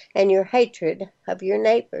land and your hatred of your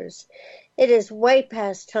neighbors. It is way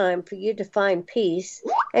past time for you to find peace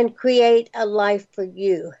and create a life for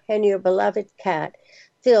you and your beloved cat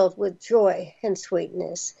filled with joy and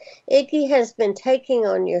sweetness. Iggy has been taking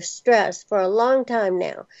on your stress for a long time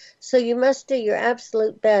now, so you must do your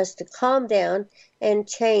absolute best to calm down and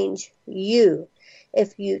change you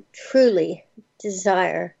if you truly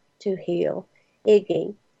desire to heal.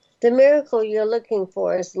 Iggy, the miracle you're looking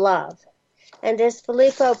for is love. And as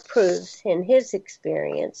Filippo proves in his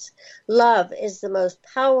experience, love is the most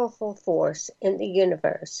powerful force in the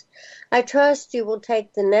universe. I trust you will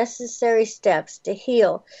take the necessary steps to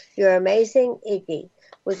heal your amazing Iggy,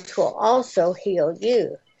 which will also heal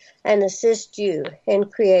you and assist you in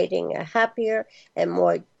creating a happier and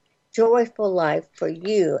more joyful life for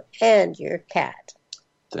you and your cat.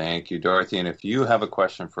 Thank you, Dorothy. And if you have a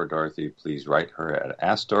question for Dorothy, please write her at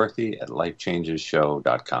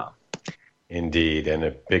AskDorothy@lifechangeshow.com. Indeed, and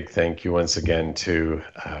a big thank you once again to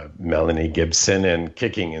Melanie Gibson. And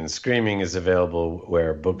Kicking and Screaming is available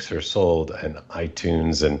where books are sold, and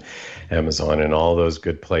iTunes and Amazon and all those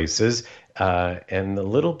good places. And the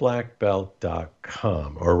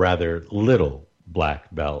littleblackbelt.com, or rather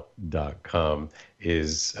littleblackbelt.com,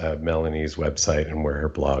 is Melanie's website and where her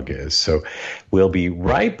blog is. So we'll be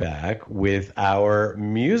right back with our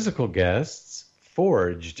musical guests,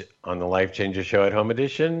 Forged, on the Life Changes Show at Home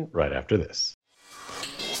Edition, right after this.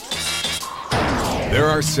 There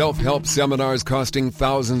are self-help seminars costing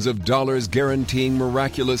thousands of dollars guaranteeing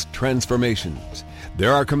miraculous transformations.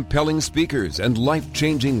 There are compelling speakers and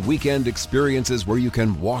life-changing weekend experiences where you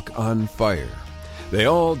can walk on fire. They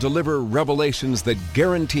all deliver revelations that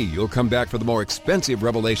guarantee you'll come back for the more expensive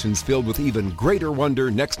revelations filled with even greater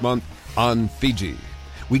wonder next month on Fiji.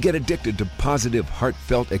 We get addicted to positive,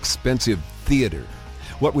 heartfelt, expensive theater.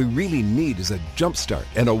 What we really need is a jumpstart,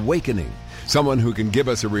 an awakening, someone who can give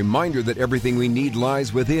us a reminder that everything we need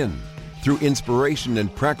lies within. Through inspiration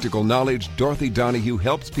and practical knowledge, Dorothy Donahue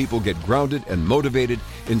helps people get grounded and motivated,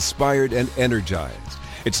 inspired and energized.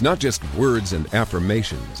 It's not just words and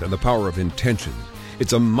affirmations and the power of intention.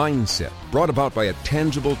 It's a mindset brought about by a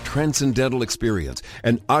tangible, transcendental experience,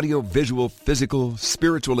 an audio-visual, physical,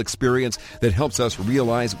 spiritual experience that helps us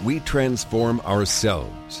realize we transform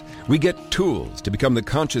ourselves. We get tools to become the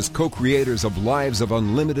conscious co-creators of lives of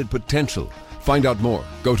unlimited potential. Find out more.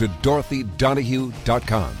 Go to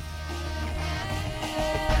DorothyDonahue.com.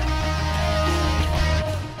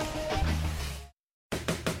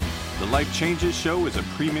 The Life Changes Show is a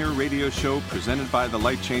premier radio show presented by the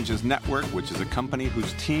Life Changes Network, which is a company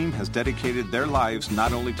whose team has dedicated their lives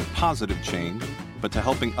not only to positive change, but to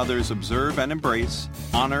helping others observe and embrace,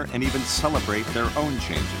 honor, and even celebrate their own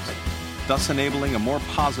changes, thus enabling a more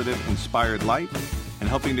positive, inspired life and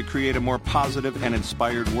helping to create a more positive and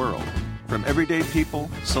inspired world. From everyday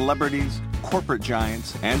people, celebrities, corporate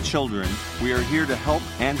giants, and children, we are here to help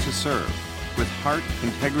and to serve. With heart,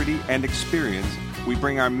 integrity, and experience, we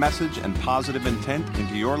bring our message and positive intent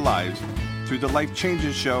into your lives through the Life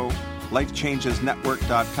Changes Show,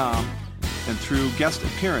 lifechangesnetwork.com, and through guest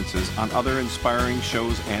appearances on other inspiring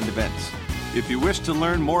shows and events. If you wish to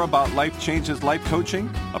learn more about Life Changes Life Coaching,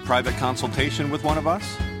 a private consultation with one of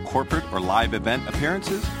us, corporate or live event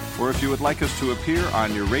appearances, or if you would like us to appear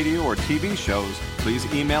on your radio or TV shows, please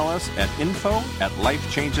email us at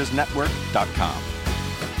info@lifechangesnetwork.com.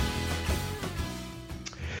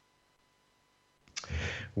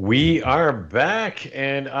 We are back,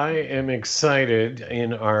 and I am excited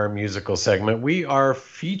in our musical segment. We are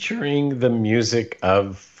featuring the music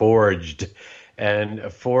of Forged. And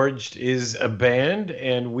Forged is a band,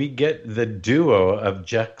 and we get the duo of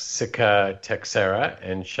Jessica Teixeira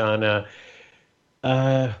and Shauna,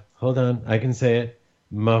 hold on, I can say it,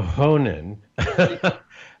 Muhonen,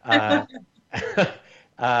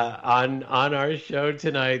 on our show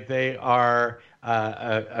tonight. They are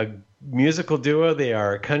a musical duo, they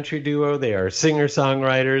are a country duo, they are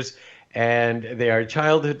singer-songwriters, and they are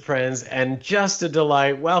childhood friends, and just a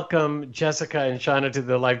delight. Welcome, Jessica and Shauna, to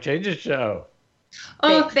the Life Changes Show.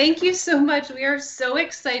 Oh, thank you so much. We are so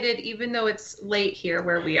excited, even though it's late here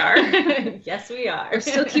where we are. Yes, we are. We're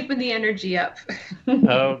still keeping the energy up.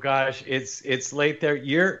 Oh gosh, it's late there.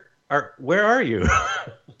 Where are you?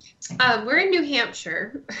 We're in New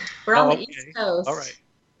Hampshire. We're on the East Coast. All right.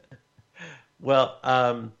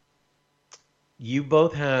 Well, you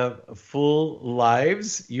both have full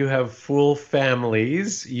lives. You have full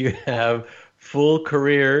families. You have full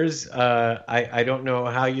careers. I don't know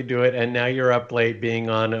how you do it. And now you're up late being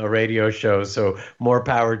on a radio show. So more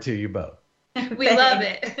power to you both. We love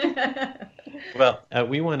it. Well,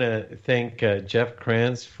 we want to thank Jeff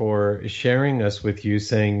Krantz for sharing us with you,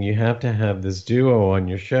 saying you have to have this duo on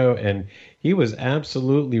your show. And he was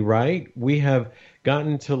absolutely right. We have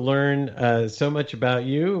gotten to learn so much about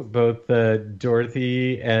you, both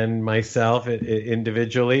Dorothy and myself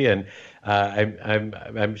individually. And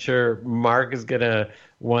I'm sure Mark is going to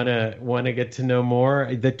want to get to know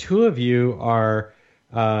more. The two of you are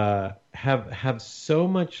have so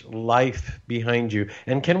much life behind you.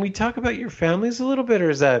 And can we talk about your families a little bit, or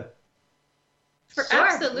is that? Sure,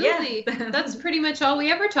 absolutely. Yeah. That's pretty much all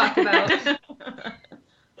we ever talk about.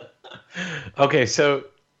 Okay, so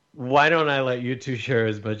why don't I let you two share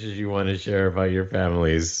as much as you want to share about your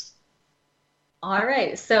families? All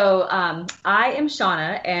right. So I am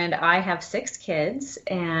Shauna, and I have 6 kids,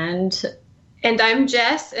 and I'm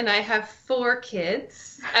Jess, and I have 4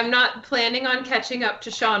 kids. I'm not planning on catching up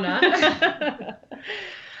to Shauna.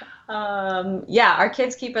 Yeah, our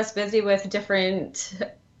kids keep us busy with different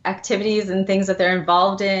activities and things that they're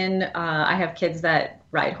involved in. I have kids that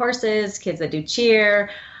ride horses, kids that do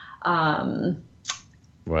cheer,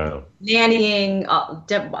 wow, nannying,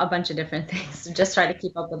 a bunch of different things. Just try to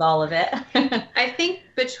keep up with all of it. I think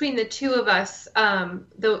between the two of us,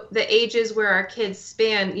 the ages where our kids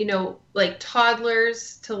span, like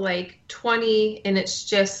toddlers to like 20, and it's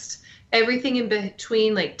just everything in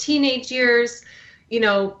between, like teenage years,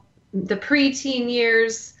 the preteen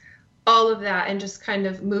years, all of that, and just kind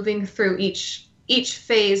of moving through each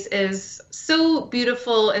phase is so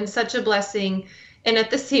beautiful and such a blessing. And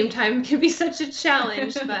at the same time, can be such a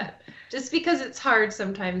challenge, but just because it's hard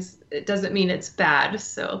sometimes, it doesn't mean it's bad.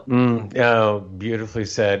 So. Oh, beautifully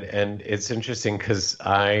said. And it's interesting because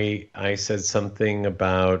I said something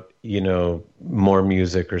about, more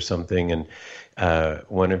music or something. And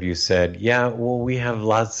one of you said, yeah, well, we have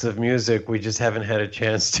lots of music. We just haven't had a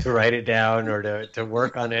chance to write it down or to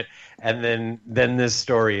work on it. And then this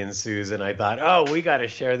story ensues. And I thought, oh, we got to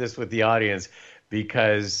share this with the audience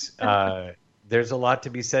because there's a lot to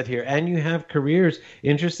be said here. And you have careers.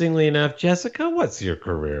 Interestingly enough, Jessica, what's your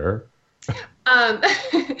career?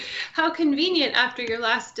 How convenient after your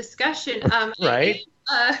last discussion. Right.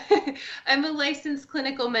 I'm a licensed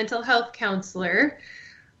clinical mental health counselor.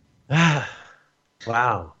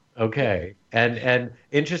 Wow. Okay. And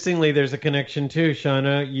interestingly, there's a connection too.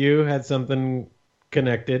 Shauna, you had something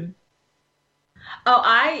connected. Oh,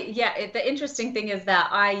 the interesting thing is that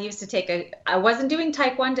I used to I wasn't doing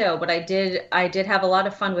Taekwondo, but I did have a lot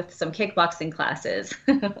of fun with some kickboxing classes.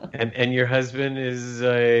 And your husband is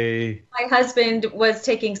My husband was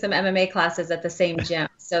taking some MMA classes at the same gym.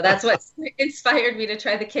 So that's what inspired me to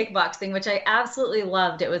try the kickboxing, which I absolutely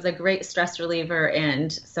loved. It was a great stress reliever.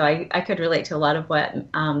 And so I could relate to a lot of what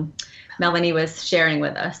Melanie was sharing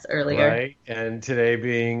with us earlier. Right. And today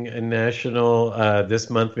being a this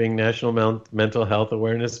month being National Mental Health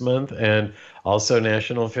Awareness Month and also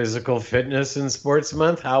National Physical Fitness and Sports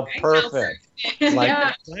Month. How perfect. Like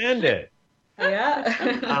I planned it.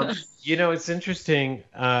 Yeah. It's interesting.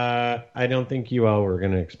 I don't think you all were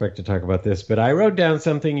going to expect to talk about this, but I wrote down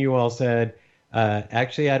something you all said.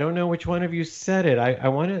 Actually, I don't know which one of you said it. I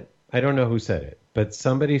don't know who said it, but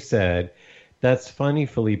somebody said, "That's funny,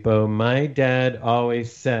 Filippo. My dad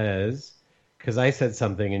always says," because I said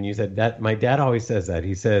something and you said that. My dad always says that.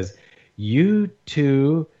 He says, you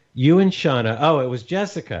and Shauna. Oh, it was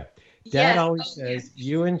Jessica. Dad always says,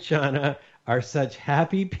 you and Shauna are such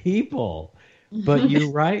happy people, but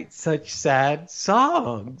you write such sad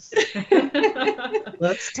songs.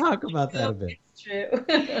 Let's talk about that a bit. It's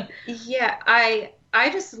true. Yeah, I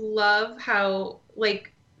just love how,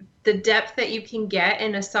 like, the depth that you can get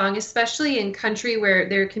in a song, especially in country where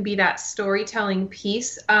there can be that storytelling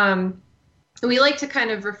piece. We like to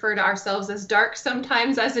kind of refer to ourselves as dark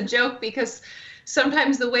sometimes as a joke, because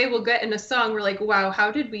sometimes the way we'll get in a song, we're like, wow,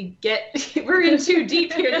 how did we we're in too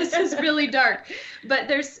deep here. This is really dark.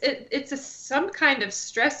 But it's some kind of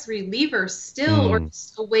stress reliever still, or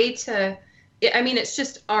just a way it's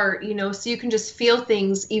just art, so you can just feel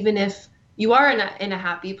things even if you are in a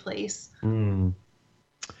happy place.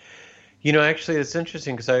 Actually, it's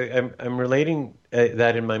interesting because I'm relating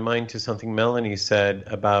that in my mind to something Melanie said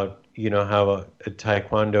about, how a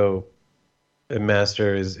Taekwondo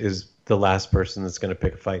master is the last person that's going to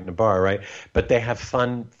pick a fight in a bar, right? But they have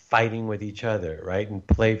fun fighting with each other, right? And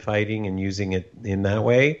play fighting and using it in that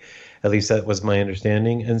way. At least that was my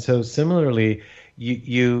understanding. And so similarly,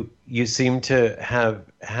 you seem to have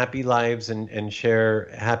happy lives and share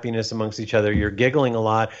happiness amongst each other. You're giggling a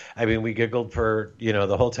lot. I mean, we giggled for,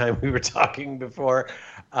 the whole time we were talking before.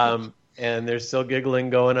 And there's still giggling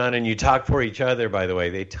going on. And you talk for each other, by the way.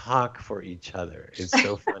 They talk for each other. It's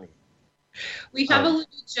so funny. We have a little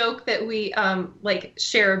joke that we like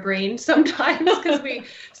share a brain sometimes because we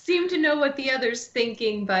seem to know what the other's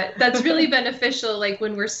thinking, but that's really beneficial. Like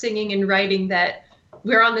when we're singing and writing, that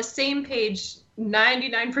we're on the same page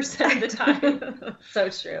 99% of the time. So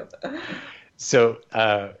true. So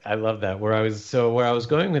I love that. Where I was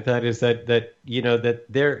going with that is that that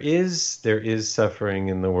there is suffering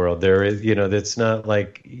in the world. There is, that's not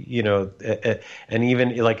like, and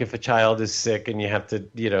even like if a child is sick and you have to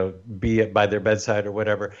be by their bedside or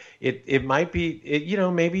whatever, it might be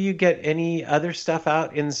maybe you get any other stuff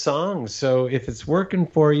out in songs. So if it's working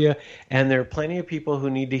for you, and there are plenty of people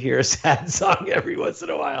who need to hear a sad song every once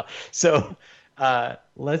in a while. So.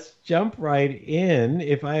 Let's jump right in.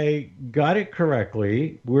 If I got it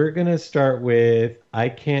correctly, we're going to start with I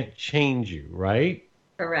Can't Change You, right?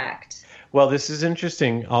 Correct. Well, this is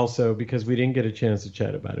interesting also because we didn't get a chance to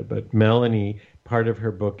chat about it, but Melanie, part of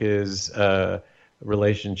her book is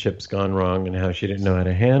relationships gone wrong and how she didn't know how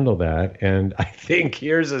to handle that. And I think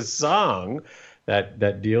here's a song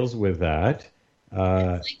that deals with that. It's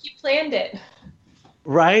like you planned it.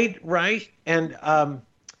 Right. And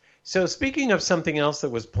so speaking of something else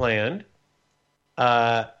that was planned,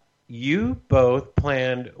 you both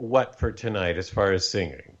planned what for tonight as far as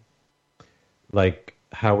singing? Like,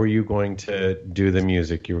 how were you going to do the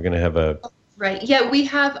music? You were going to have a... Right. Yeah, we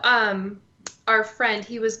have our friend.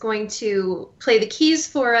 He was going to play the keys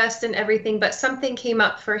for us and everything, but something came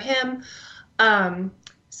up for him.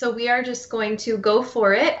 So we are just going to go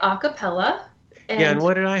for it a cappella. And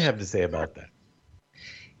what did I have to say about that?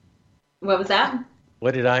 What was that?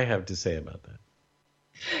 What did I have to say about that?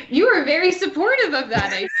 You were very supportive of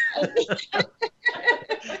that idea.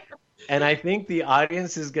 And I think the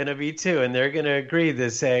audience is going to be too, and they're going to agree to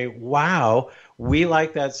say, wow, we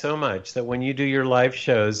like that so much that when you do your live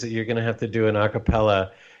shows that you're going to have to do an a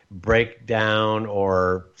cappella breakdown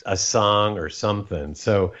or a song or something.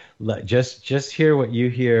 So just hear what you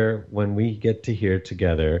hear when we get to hear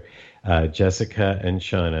together Jessica and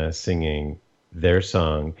Shauna singing their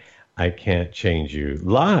song, I Can't Change You,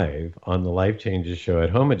 live on the Life Changes Show at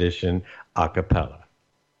Home Edition, a cappella.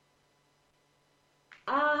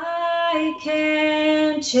 I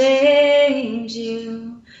can't change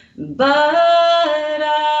you, but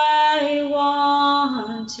I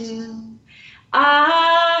want to.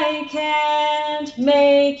 I can't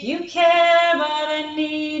make you care, but I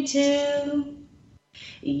need to.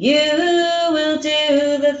 You will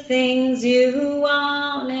do the things you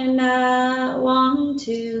want and I want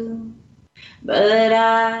to, but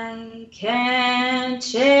I can't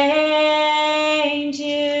change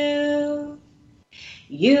you.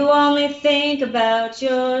 You only think about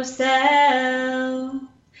yourself.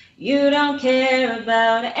 You don't care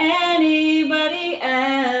about anybody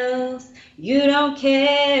else. You don't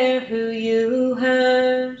care who you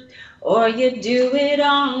hurt, or you do it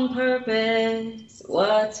on purpose.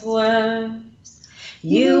 What's worse?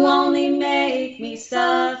 You only make me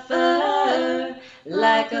suffer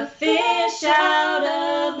like a fish out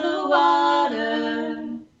of the water.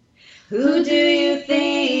 Who do you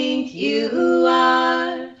think you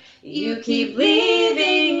are? You keep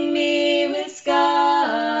leaving me with scars.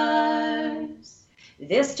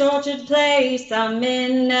 This tortured place I'm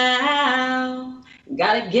in now,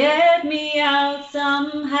 gotta get me out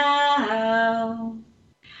somehow.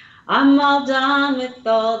 I'm all done with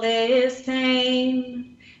all this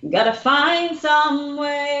pain, gotta find some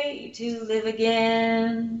way to live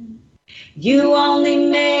again. You only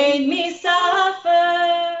made me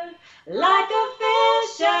suffer like a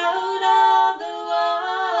fish out of the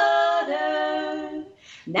water.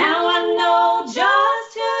 Now I know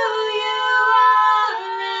just who you are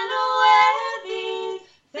and wear these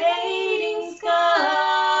fading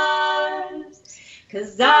scars.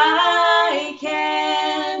 'Cause I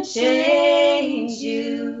can't change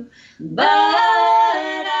you, but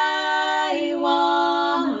I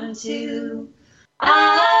want to.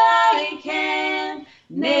 I can't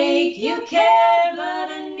make you care,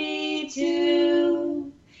 but I need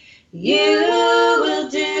to. You will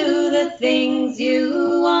do the things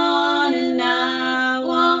you want and I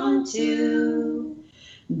want to,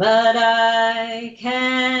 but I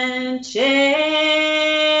can't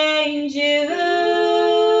change you.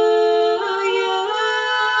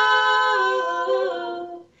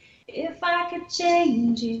 If I could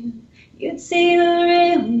change you, you'd see the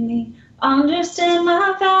real me, understand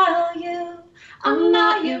my value. I'm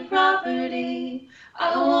not your property,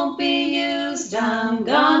 I won't be used, I'm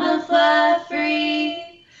gonna fly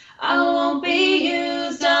free. I won't be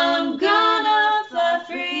used, I'm gonna fly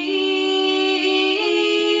free.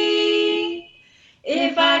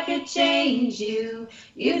 If I could change you,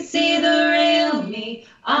 you'd see the real me,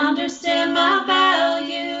 Understand my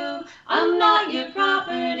value. I'm not your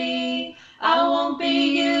property. I won't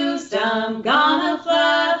be used. I'm gonna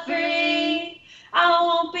fly free. I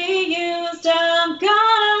won't be used. I'm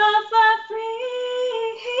gonna fly free.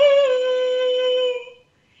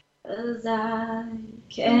 'Cause I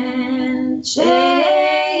can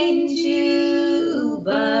change you,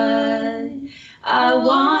 but I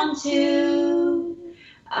want to.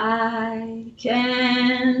 I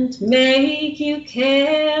can't make you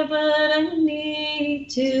care, but I need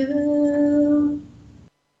to.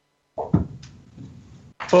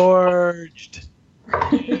 Forged.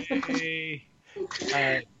 Yay.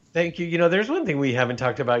 Thank you. You know, there's one thing we haven't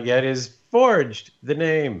talked about yet is Forged, the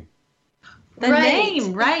name. The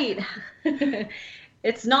name, right.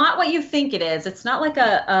 It's not what you think it is. It's not like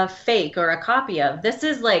a fake or a copy of. This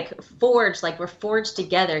is like forged, like we're forged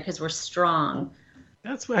together because we're strong.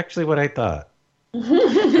 That's actually what I thought.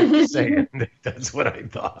 I'm saying that's what I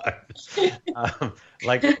thought.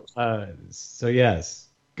 So yes,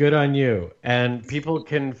 good on you. And people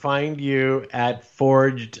can find you at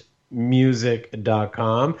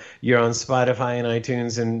forgedmusic.com. You're on Spotify and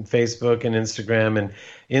iTunes and Facebook and Instagram. And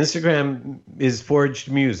Instagram is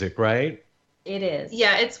Forged Music, right? It is.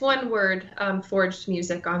 Yeah, it's one word, Forged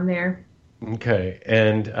Music on there. Okay.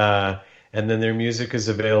 And then their music is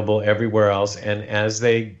available everywhere else. And as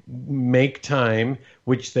they make time,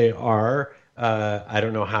 which they are, I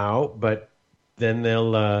don't know how, but then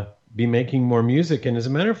they'll be making more music. And as a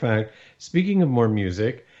matter of fact, speaking of more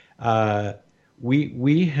music,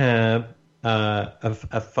 we have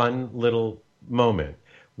a fun little moment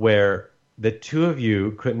where the two of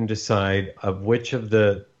you couldn't decide of which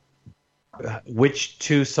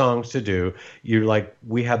two songs to do. You're like,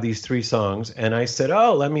 we have these 3 songs. And I said,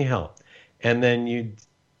 oh, let me help. And then you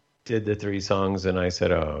did the 3 songs, and I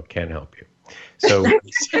said, oh, can't help you. So,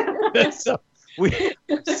 we said,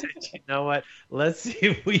 you know what? Let's see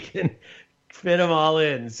if we can fit them all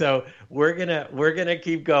in. So we're gonna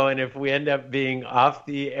keep going. If we end up being off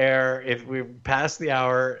the air, if we pass the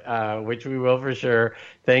hour, which we will for sure,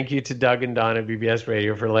 thank you to Doug and Don at BBS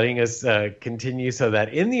Radio for letting us continue so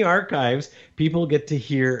that in the archives, people get to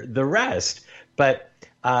hear the rest. But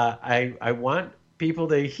I want people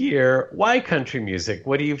to hear why country music.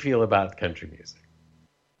 What do you feel about country music?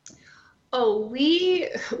 Oh, we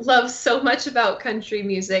love so much about country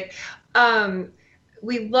music.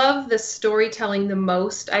 We love the storytelling the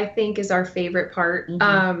most, I think, is our favorite part.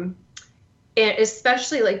 And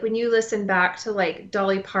especially like when you listen back to like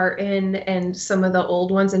Dolly Parton and some of the old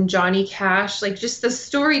ones and Johnny Cash, like just the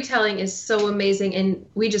storytelling is so amazing. And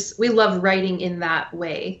we love writing in that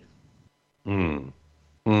way.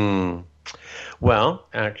 Well,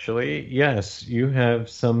 actually, yes, you have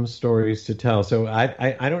some stories to tell. So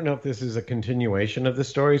I don't know if this is a continuation of the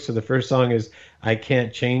story. So the first song is I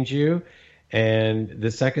Can't Change You. And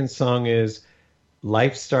the second song is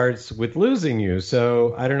Life Starts with Losing You.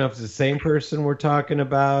 So I don't know if it's the same person we're talking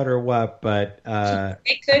about or what, but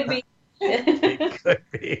it could be. It could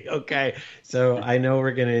be. Okay. So I know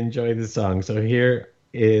we're going to enjoy the song. So here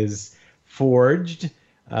is Forged.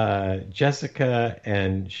 Jessica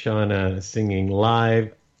and Shauna singing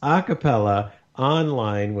live a cappella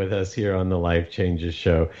online with us here on the Life Changes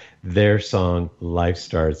Show. Their song, Life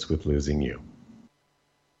Starts with Losing You.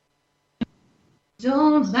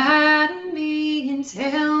 Don't lie to me and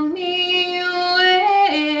tell me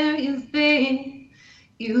where you've been.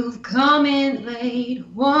 You've come in late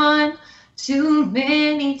one too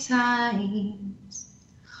many times.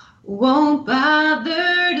 Won't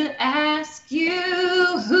bother to ask you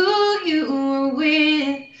who you were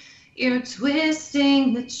with. You're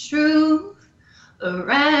twisting the truth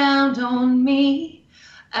around on me.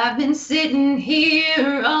 I've been sitting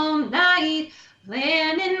here all night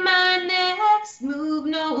planning my next move,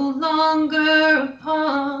 no longer a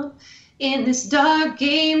pawn in this dark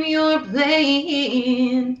game you're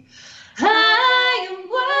playing. I am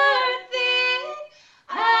worth it,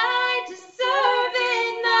 I deserve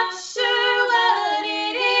it, not sure what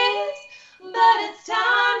it is, but it's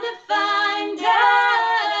time to find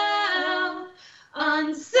out.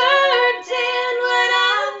 Uncertain what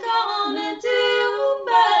I'm gonna do,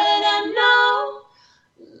 but I know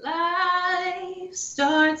life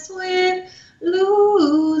starts with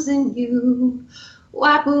losing you.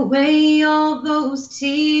 Wipe away all those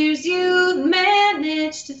tears you'd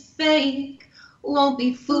managed to fake. Won't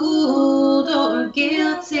be fooled or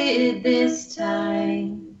guilted this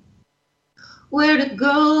time. Where to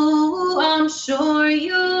go, I'm sure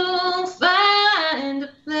you'll find a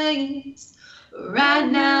place. Right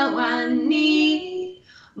now I need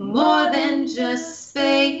more than just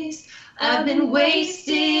space. I've been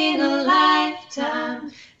wasting a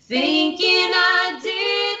lifetime thinking I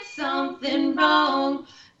did something wrong.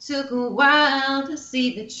 Took a while to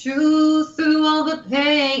see the truth through all the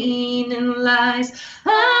pain and lies.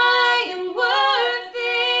 I am worth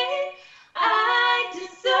it. I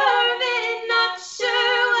deserve it. Not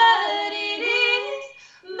sure what it is,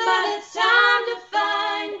 but it's time to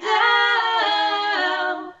find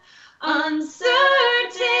out.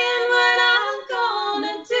 Uncertain what I'm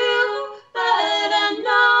gonna do, but I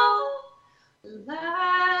know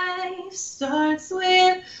life starts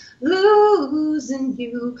with losing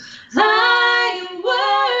you. I am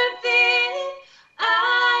worth it.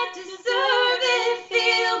 I deserve it.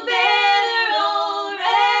 Feel better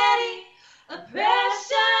already.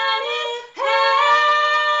 Oppression is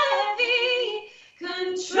heavy,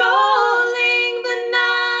 controlling, but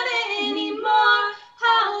not anymore.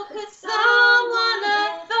 How could someone I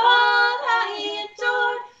thought I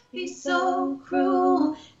adored be so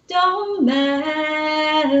cruel? Don't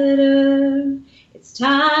matter. It's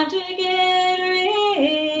time to get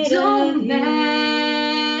rid Don't matter.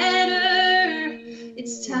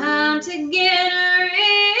 It's time to get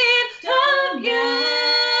rid of you.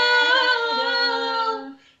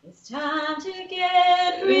 It's time to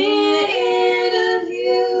get rid of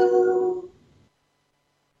you.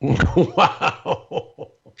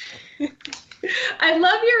 Wow. I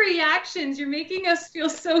love your reactions. You're making us feel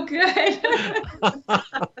so good.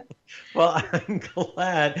 Well, I'm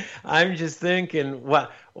glad. I'm just thinking,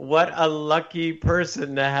 what a lucky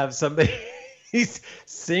person to have somebody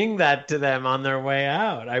sing that to them on their way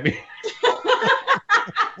out. I mean,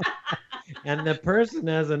 and the person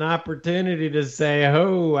has an opportunity to say,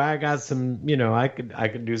 "Oh, I got some, I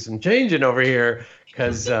could do some changing over here,"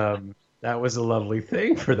 because that was a lovely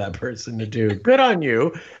thing for that person to do. Good on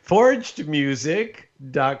you.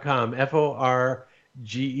 Forgedmusic.com,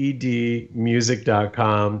 FORGED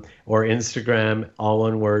music.com, or Instagram, all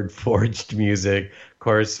one word, Forged Music. Of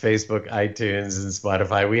course, Facebook, iTunes, and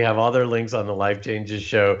Spotify. We have all their links on the Life Changes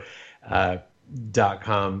Show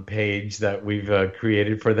 .com page that we've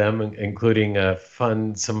created for them, including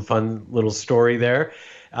some fun little story there.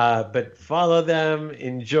 But follow them,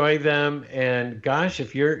 enjoy them, and gosh,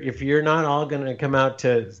 if you're not all going to come out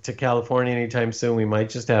to California anytime soon, we might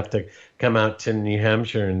just have to come out to New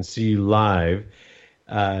Hampshire and see you live.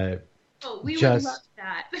 We would love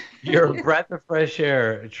that. You're a breath of fresh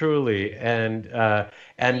air, truly, and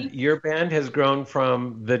your band has grown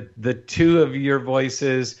from the two of your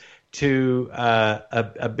voices to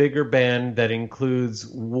a bigger band that includes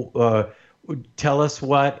Tell Us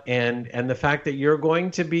What, and the fact that you're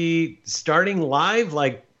going to be starting live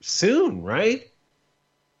like soon, right?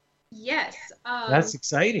 Yes. That's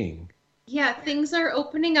exciting. Yeah, things are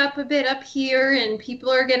opening up a bit up here, and people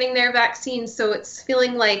are getting their vaccines, so it's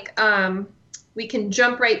feeling like we can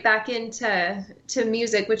jump right back into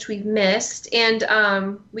music, which we've missed, and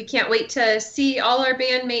we can't wait to see all our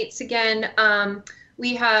bandmates again.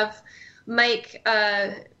 We have Mike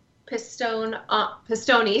Pistone,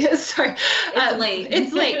 sorry. It's late.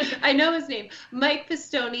 It's late. I know his name. Mike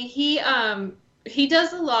Pistone. He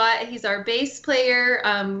does a lot. He's our bass player,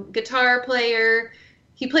 guitar player.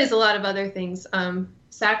 He plays a lot of other things,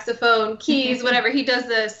 saxophone, keys, whatever. He does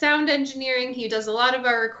the sound engineering. He does a lot of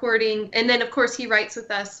our recording. And then, of course, he writes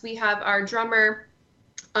with us. We have our drummer,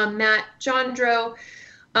 Matt Jondro,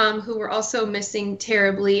 who we're also missing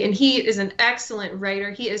terribly. And he is an excellent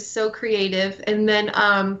writer. He is so creative. And then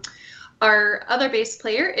our other bass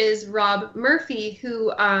player is Rob Murphy,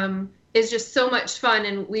 who is just so much fun.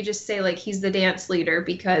 And we just say, like, he's the dance leader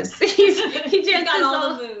because he dances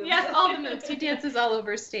all the moves. Yes, all the moves. He dances all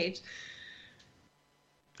over stage.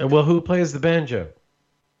 Well, who plays the banjo?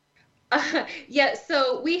 Yeah,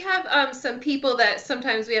 so we have some people that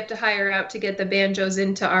sometimes we have to hire out to get the banjos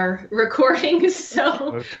into our recordings.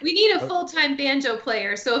 So we need a full-time banjo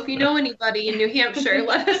player. So if you know anybody in New Hampshire,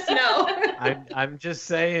 let us know. I'm just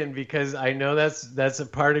saying, because I know that's a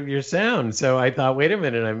part of your sound. So I thought, wait a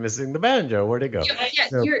minute, I'm missing the banjo. Where'd it go? Yeah,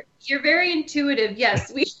 so, you're very intuitive.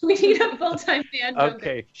 Yes, we need a full-time banjo.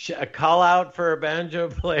 Okay, a call out for a banjo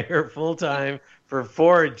player full-time. For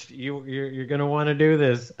Forged, you're going to want to do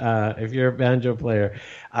this if you're a banjo player.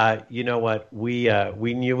 You know what? We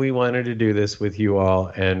knew we wanted to do this with you all,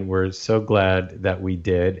 and we're so glad that we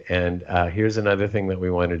did. And here's another thing that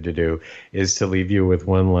we wanted to do is to leave you with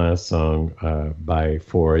one last song by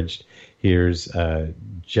Forged. Here's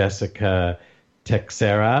Jessica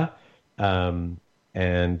Teixeira and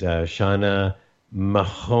Shauna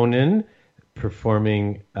Muhonen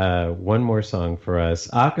performing one more song for us,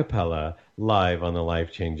 a cappella, live on the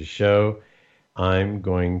Life Changes Show. I'm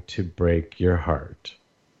Going to Break Your Heart.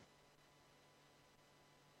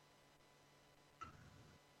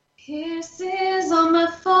 Kisses on my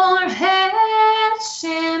forehead,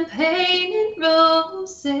 champagne and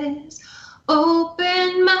roses.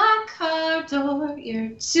 Open my car door,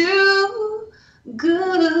 you're too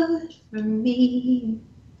good for me.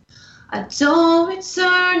 I don't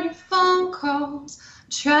return your phone calls,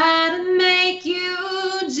 try to make you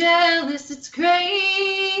jealous. It's crazy,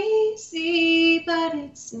 but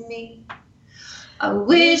it's me. I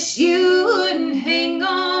wish you wouldn't hang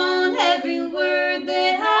on every word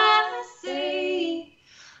that I say.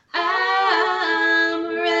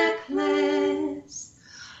 I'm reckless.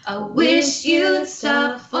 I wish you'd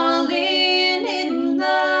stop falling in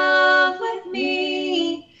love with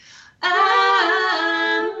me.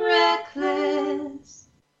 I'm reckless.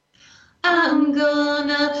 I'm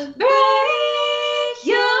gonna break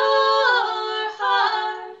your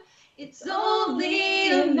heart. It's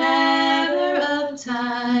only a matter of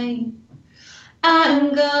time.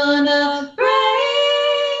 I'm gonna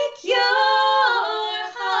break your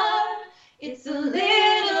heart. It's a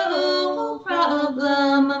little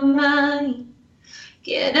problem of mine.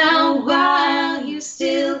 Get out while you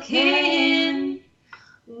still can.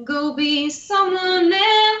 Go be someone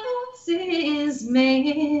else's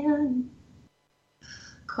man.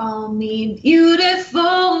 Call me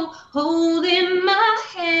beautiful, holding my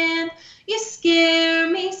hand. You scare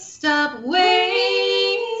me, stop wasting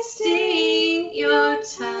your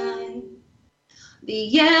time. The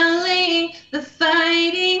yelling, the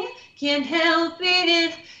fighting, can't help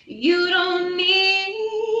it. You don't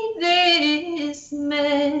need this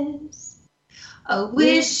mess. I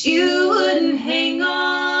wish you wouldn't hang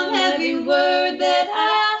on every word that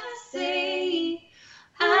I say.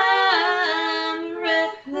 I'm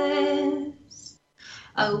reckless.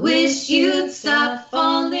 I wish you'd stop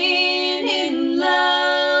falling in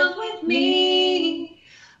love with me.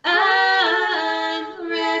 I'm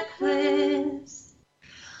reckless.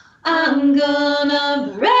 I'm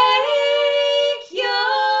gonna break your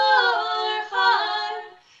heart.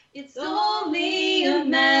 It's only a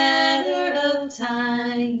matter of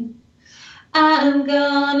time. I'm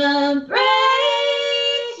gonna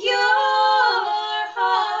break your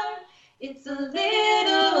heart. It's a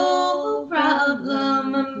little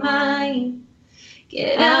problem of mine.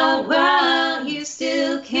 Get out while you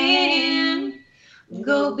still can.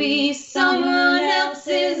 Go be someone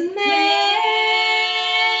else's man.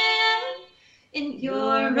 And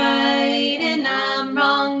you're right and I'm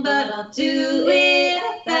wrong, but I'll do it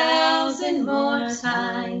 1,000 more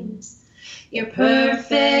times. You're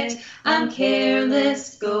perfect, I'm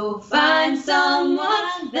careless. Go find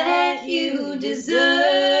someone that you deserve.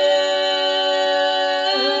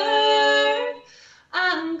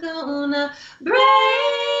 I'm gonna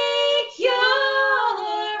break your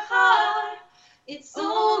heart. It's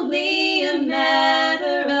only a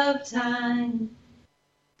matter of time.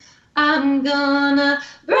 I'm gonna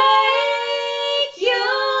break your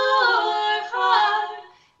heart.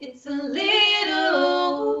 It's a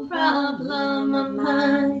little problem of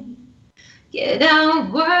mine. Get out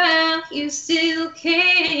while you still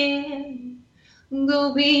can.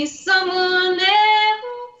 Go be someone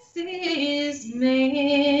else's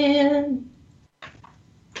man.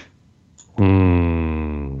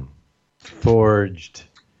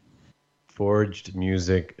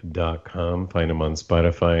 Forgedmusic.com. Find them on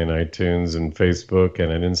Spotify and iTunes and Facebook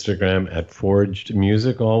and on Instagram at Forged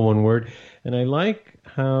Music, all one word. And I like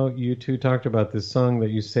how you two talked about this song, that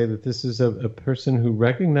you say that this is a person who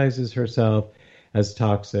recognizes herself as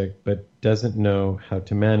toxic but doesn't know how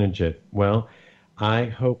to manage it. Well, I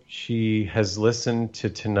hope she has listened to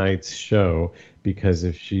tonight's show, because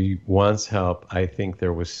if she wants help, I think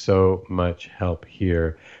there was so much help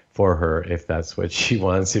here for her, if that's what she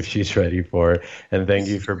wants, if she's ready for it. And thank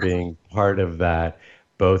you for being part of that,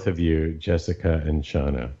 both of you, Jessica and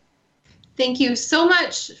Shauna. Thank you so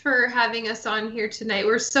much for having us on here tonight.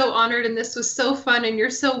 We're so honored, and this was so fun, and you're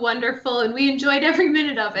so wonderful, and we enjoyed every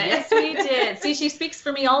minute of it. Yes, we did. See, she speaks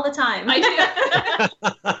for me all the time. I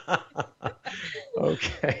do.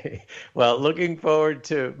 Okay. Well, looking forward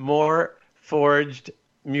to more Forged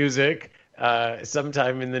music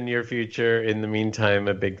sometime in the near future. In the meantime,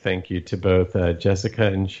 a big thank you to both Jessica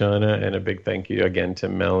and Shauna, and a big thank you again to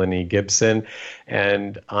Melanie Gibson,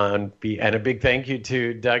 and a big thank you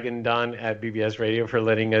to Doug and Don at BBS Radio for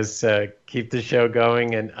letting us keep the show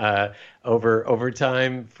going, and over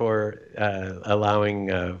time for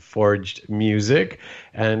allowing Forged music.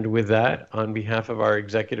 And with that, on behalf of our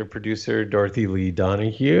executive producer, Dorothy Lee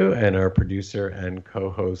Donahue, and our producer and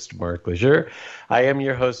co-host, Mark Lejeune, I am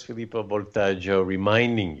your host, Filippo Voltaggio,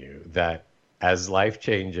 reminding you that as life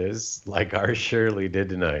changes, like our Shirley did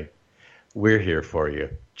tonight, we're here for you.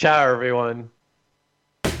 Ciao, everyone.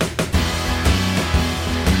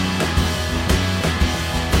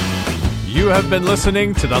 have been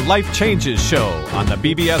listening to the Life Changes Show on the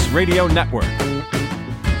BBS Radio Network.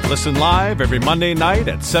 Listen live every Monday night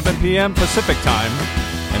at 7 p.m. Pacific Time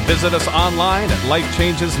and visit us online at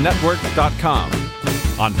lifechangesnetwork.com,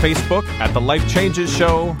 on Facebook at The Life Changes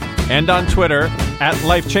Show, and on Twitter at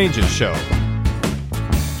Life Changes Show.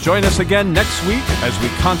 Join us again next week as we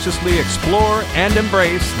consciously explore and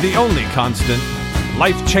embrace the only constant,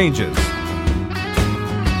 life changes.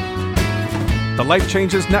 The Life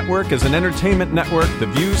Changes Network is an entertainment network. The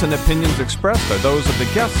views and opinions expressed are those of the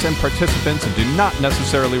guests and participants and do not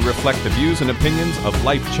necessarily reflect the views and opinions of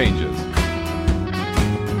Life Changes.